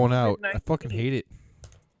calling keeps it going out. I COVID-19. fucking hate it.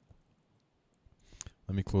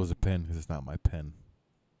 Let me close the pen because it's not my pen.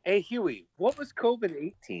 Hey, Huey, what was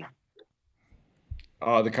COVID-18?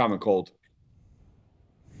 The common cold.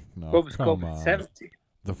 No, What was come on. COVID-17?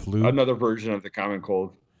 The flu. Another version of the common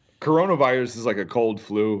cold. Coronavirus is like a cold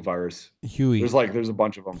flu virus. Huey, There's a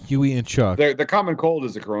bunch of them. Huey and Chuck. The common cold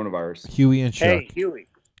is a coronavirus. Huey and Chuck. Hey, Huey.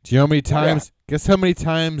 Do you know how many times? Guess how many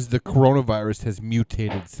times the coronavirus has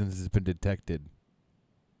mutated since it's been detected?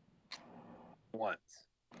 Once.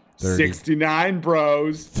 30. 69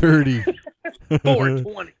 bros. 30.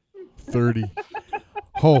 420. 30.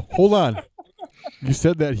 Oh, hold on. You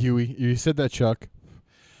said that, Huey. You said that, Chuck.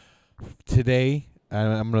 Today,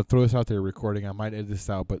 and I'm going to throw this out there recording. I might edit this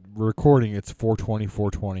out, but recording, it's 420,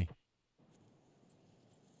 420.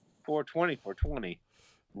 420, 420.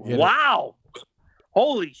 Get it? Wow.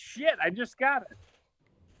 Holy shit, I just got it.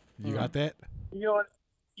 You got that? You know what?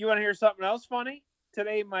 You want to hear something else funny?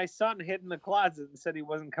 Today, my son hid in the closet and said he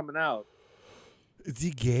wasn't coming out. Is he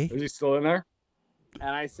gay? Is he still in there? And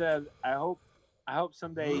I said, I hope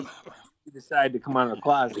someday you decide to come out of the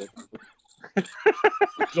closet.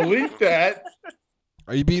 Delete that.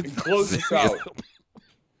 Are you being And close this out.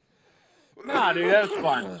 Nah, dude, that's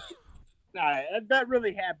fun. Nah, that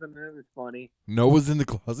really happened. It was funny. Noah's in the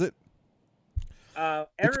closet?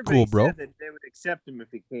 Everybody cool, bro. said that they would accept him if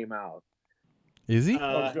he came out. Is he?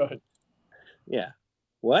 Oh, good. Yeah.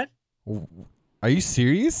 What? Are you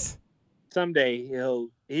serious? Someday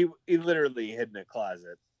he literally hid in a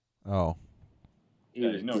closet. Oh. He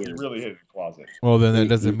really hid in the closet. Well, then that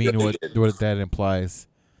doesn't mean what that implies.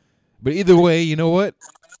 But either way, you know what?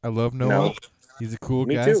 I love Noah. No. He's a cool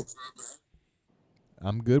Me guy. too.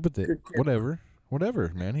 I'm good with it. Good kid.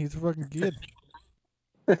 Whatever, man. He's a fucking kid.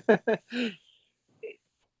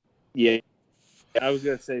 Yeah. I was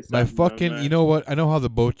gonna say something. My fucking, you know what? I know how the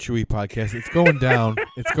Bo Chewy podcast. It's going down.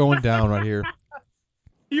 It's going down right here.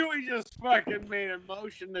 Huey just fucking made a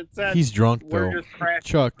motion that said He's drunk we're though. just crashing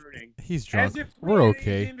Chuck, and burning. he's As drunk. if We're we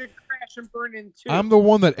okay. need to crash and burn in too. I'm the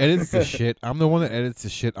one that edits the shit. I'm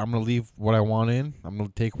gonna leave what I want in. I'm gonna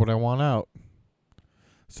take what I want out.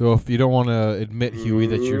 So if you don't want to admit, Huey,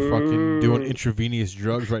 that you're fucking doing intravenous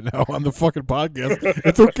drugs right now on the fucking podcast,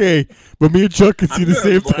 it's okay. But me and Chuck can see I'm the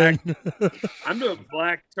doing same thing. I'm doing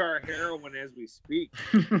black tar heroin as we speak.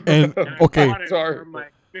 And And I okay, bought it Sorry. for my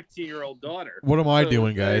 15-year-old daughter. what am I So,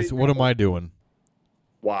 doing, guys? What am I doing?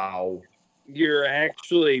 Wow. You're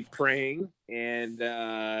actually praying and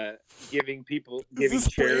giving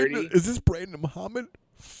charity. Is this Brandon Muhammad?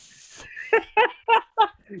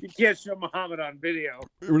 You can't show Muhammad on video.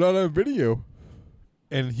 We're not on video.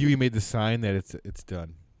 And Huey made the sign that it's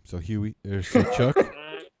done. So Huey, so Chuck,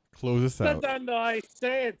 close us It's not out. done till I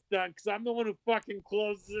say it's done because I'm the one who fucking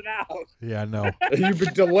closes it out. Yeah, I know. You've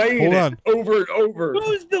been delaying Hold it on. over and over.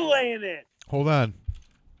 Who's delaying it? Hold on.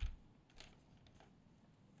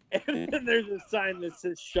 And then there's a sign that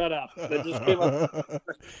says "Shut up." That just came up on the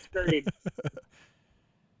screen.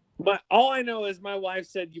 But all I know is my wife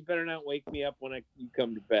said you better not wake me up when you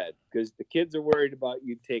come to bed because the kids are worried about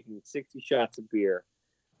you taking 60 shots of beer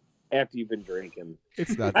after you've been drinking.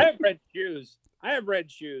 It's not. I have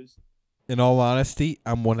red shoes. In all honesty,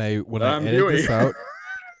 when I I'm edit Huey. this out.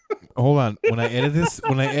 Hold on. When I edit this,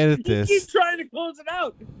 You keep this, trying to close it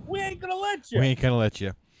out. We ain't gonna let you. we ain't gonna let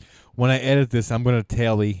you. When I edit this, I'm gonna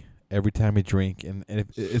tally every time I drink, and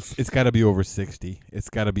if it's got to be over 60. It's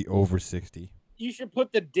got to be over 60. You should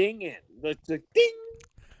put the ding in. The ding,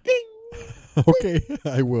 ding. Okay,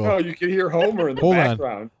 I will. Oh, you can hear Homer in the Hold on.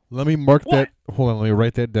 background. Let me mark What? that. Hold on. Let me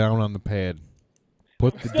write that down on the pad.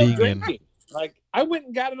 Put the Still ding in. drinking. Like I went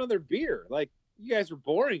and got another beer. Like you guys are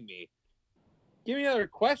boring me. Give me another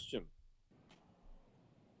question.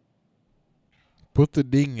 Put the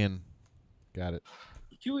ding in. Got it.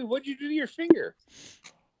 Huey, what'd you do to your finger?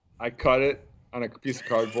 I cut it on a piece of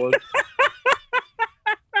cardboard.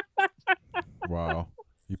 Wow.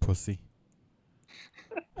 You pussy.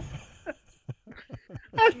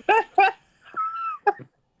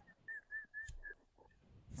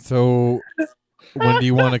 So, when do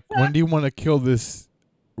you want to kill this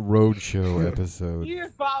roadshow episode? You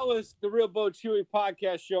can follow us, the Real Bo Chewy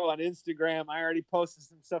Podcast Show on Instagram. I already posted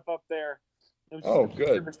some stuff up there. Oh,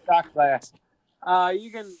 good. For stock class. You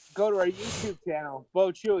can go to our YouTube channel,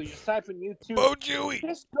 Bo Chewy. Just type in YouTube. Bo Chewy.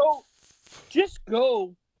 Just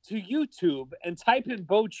go to YouTube and type in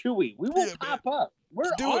Bo Chewy. We will Yeah, pop up. We're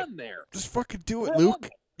Just do it. on there. Just fucking do it, We're on Luke. there.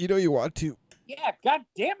 You know you want to. Yeah, god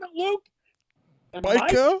damn it, Luke. And Mike,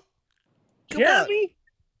 Micah? Come on. Jeremy.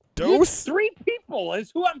 Dose? 3 people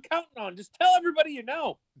is who I'm counting on. Just tell everybody you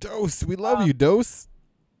know. Dose. We love you, Dose.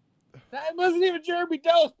 That wasn't even Jeremy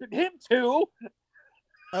Dose, but him too.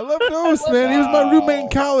 I love Dose, man. He was my roommate in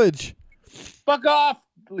college. Fuck off,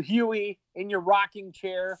 Huey, in your rocking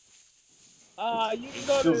chair. You can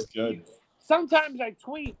go Feels to. good. Sometimes I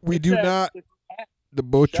tweet. We It do says- not. it's- The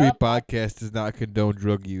Bo Shut Chewy up. podcast does not condone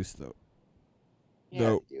drug use, though. Yeah,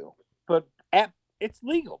 No. they do. But it's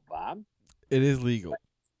legal, Bob. It is legal.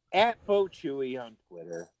 At Bo Chewy on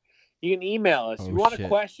Twitter. You can email us. Oh, you want shit. a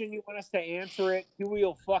question, you want us to answer it, Huey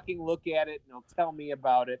will fucking look at it and he'll tell me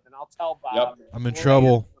about it, and I'll tell Bob. I'm in We'll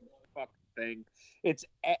trouble. answer the fucking thing.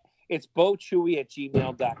 It's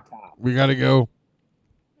bochewy@gmail.com. We gotta go.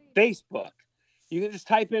 Facebook. You can just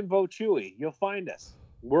type in Bo Chewy. You'll find us.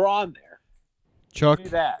 We're on there. Chuck, Do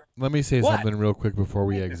that. let me say What? something real quick before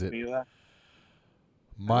we Thanks, exit. Mila.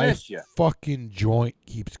 My missed ya. fucking joint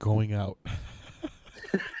keeps going out.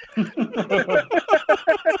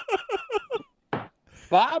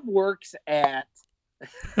 Bob works at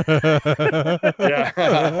Yeah.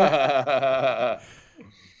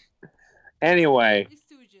 Anyway, The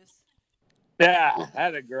Stooges. yeah,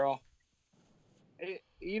 had a girl.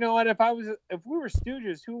 You know what? If we were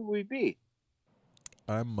Stooges, who would we be?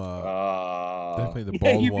 I'm definitely the Yeah,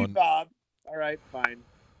 bald you'd be one. Bob. All right, fine.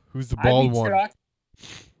 Who's the I'd be bald one? Chuck.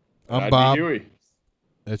 I'm I'd be Bob. Huey.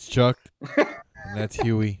 That's Chuck. And that's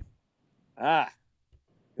Huey. And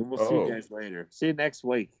we'll see you guys later. See you next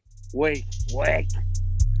week. Wait. Bye.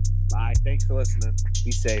 Thanks for listening.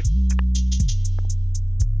 Be safe.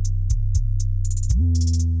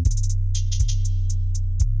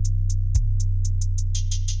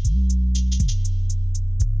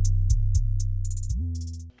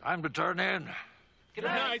 Time to turn in. Good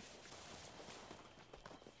night.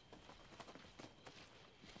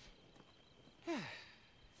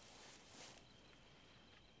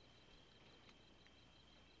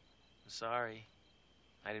 Sorry.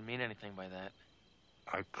 I didn't mean anything by that.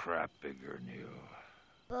 I crap bigger than you.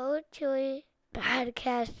 Bo Chuey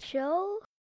Podcast Show.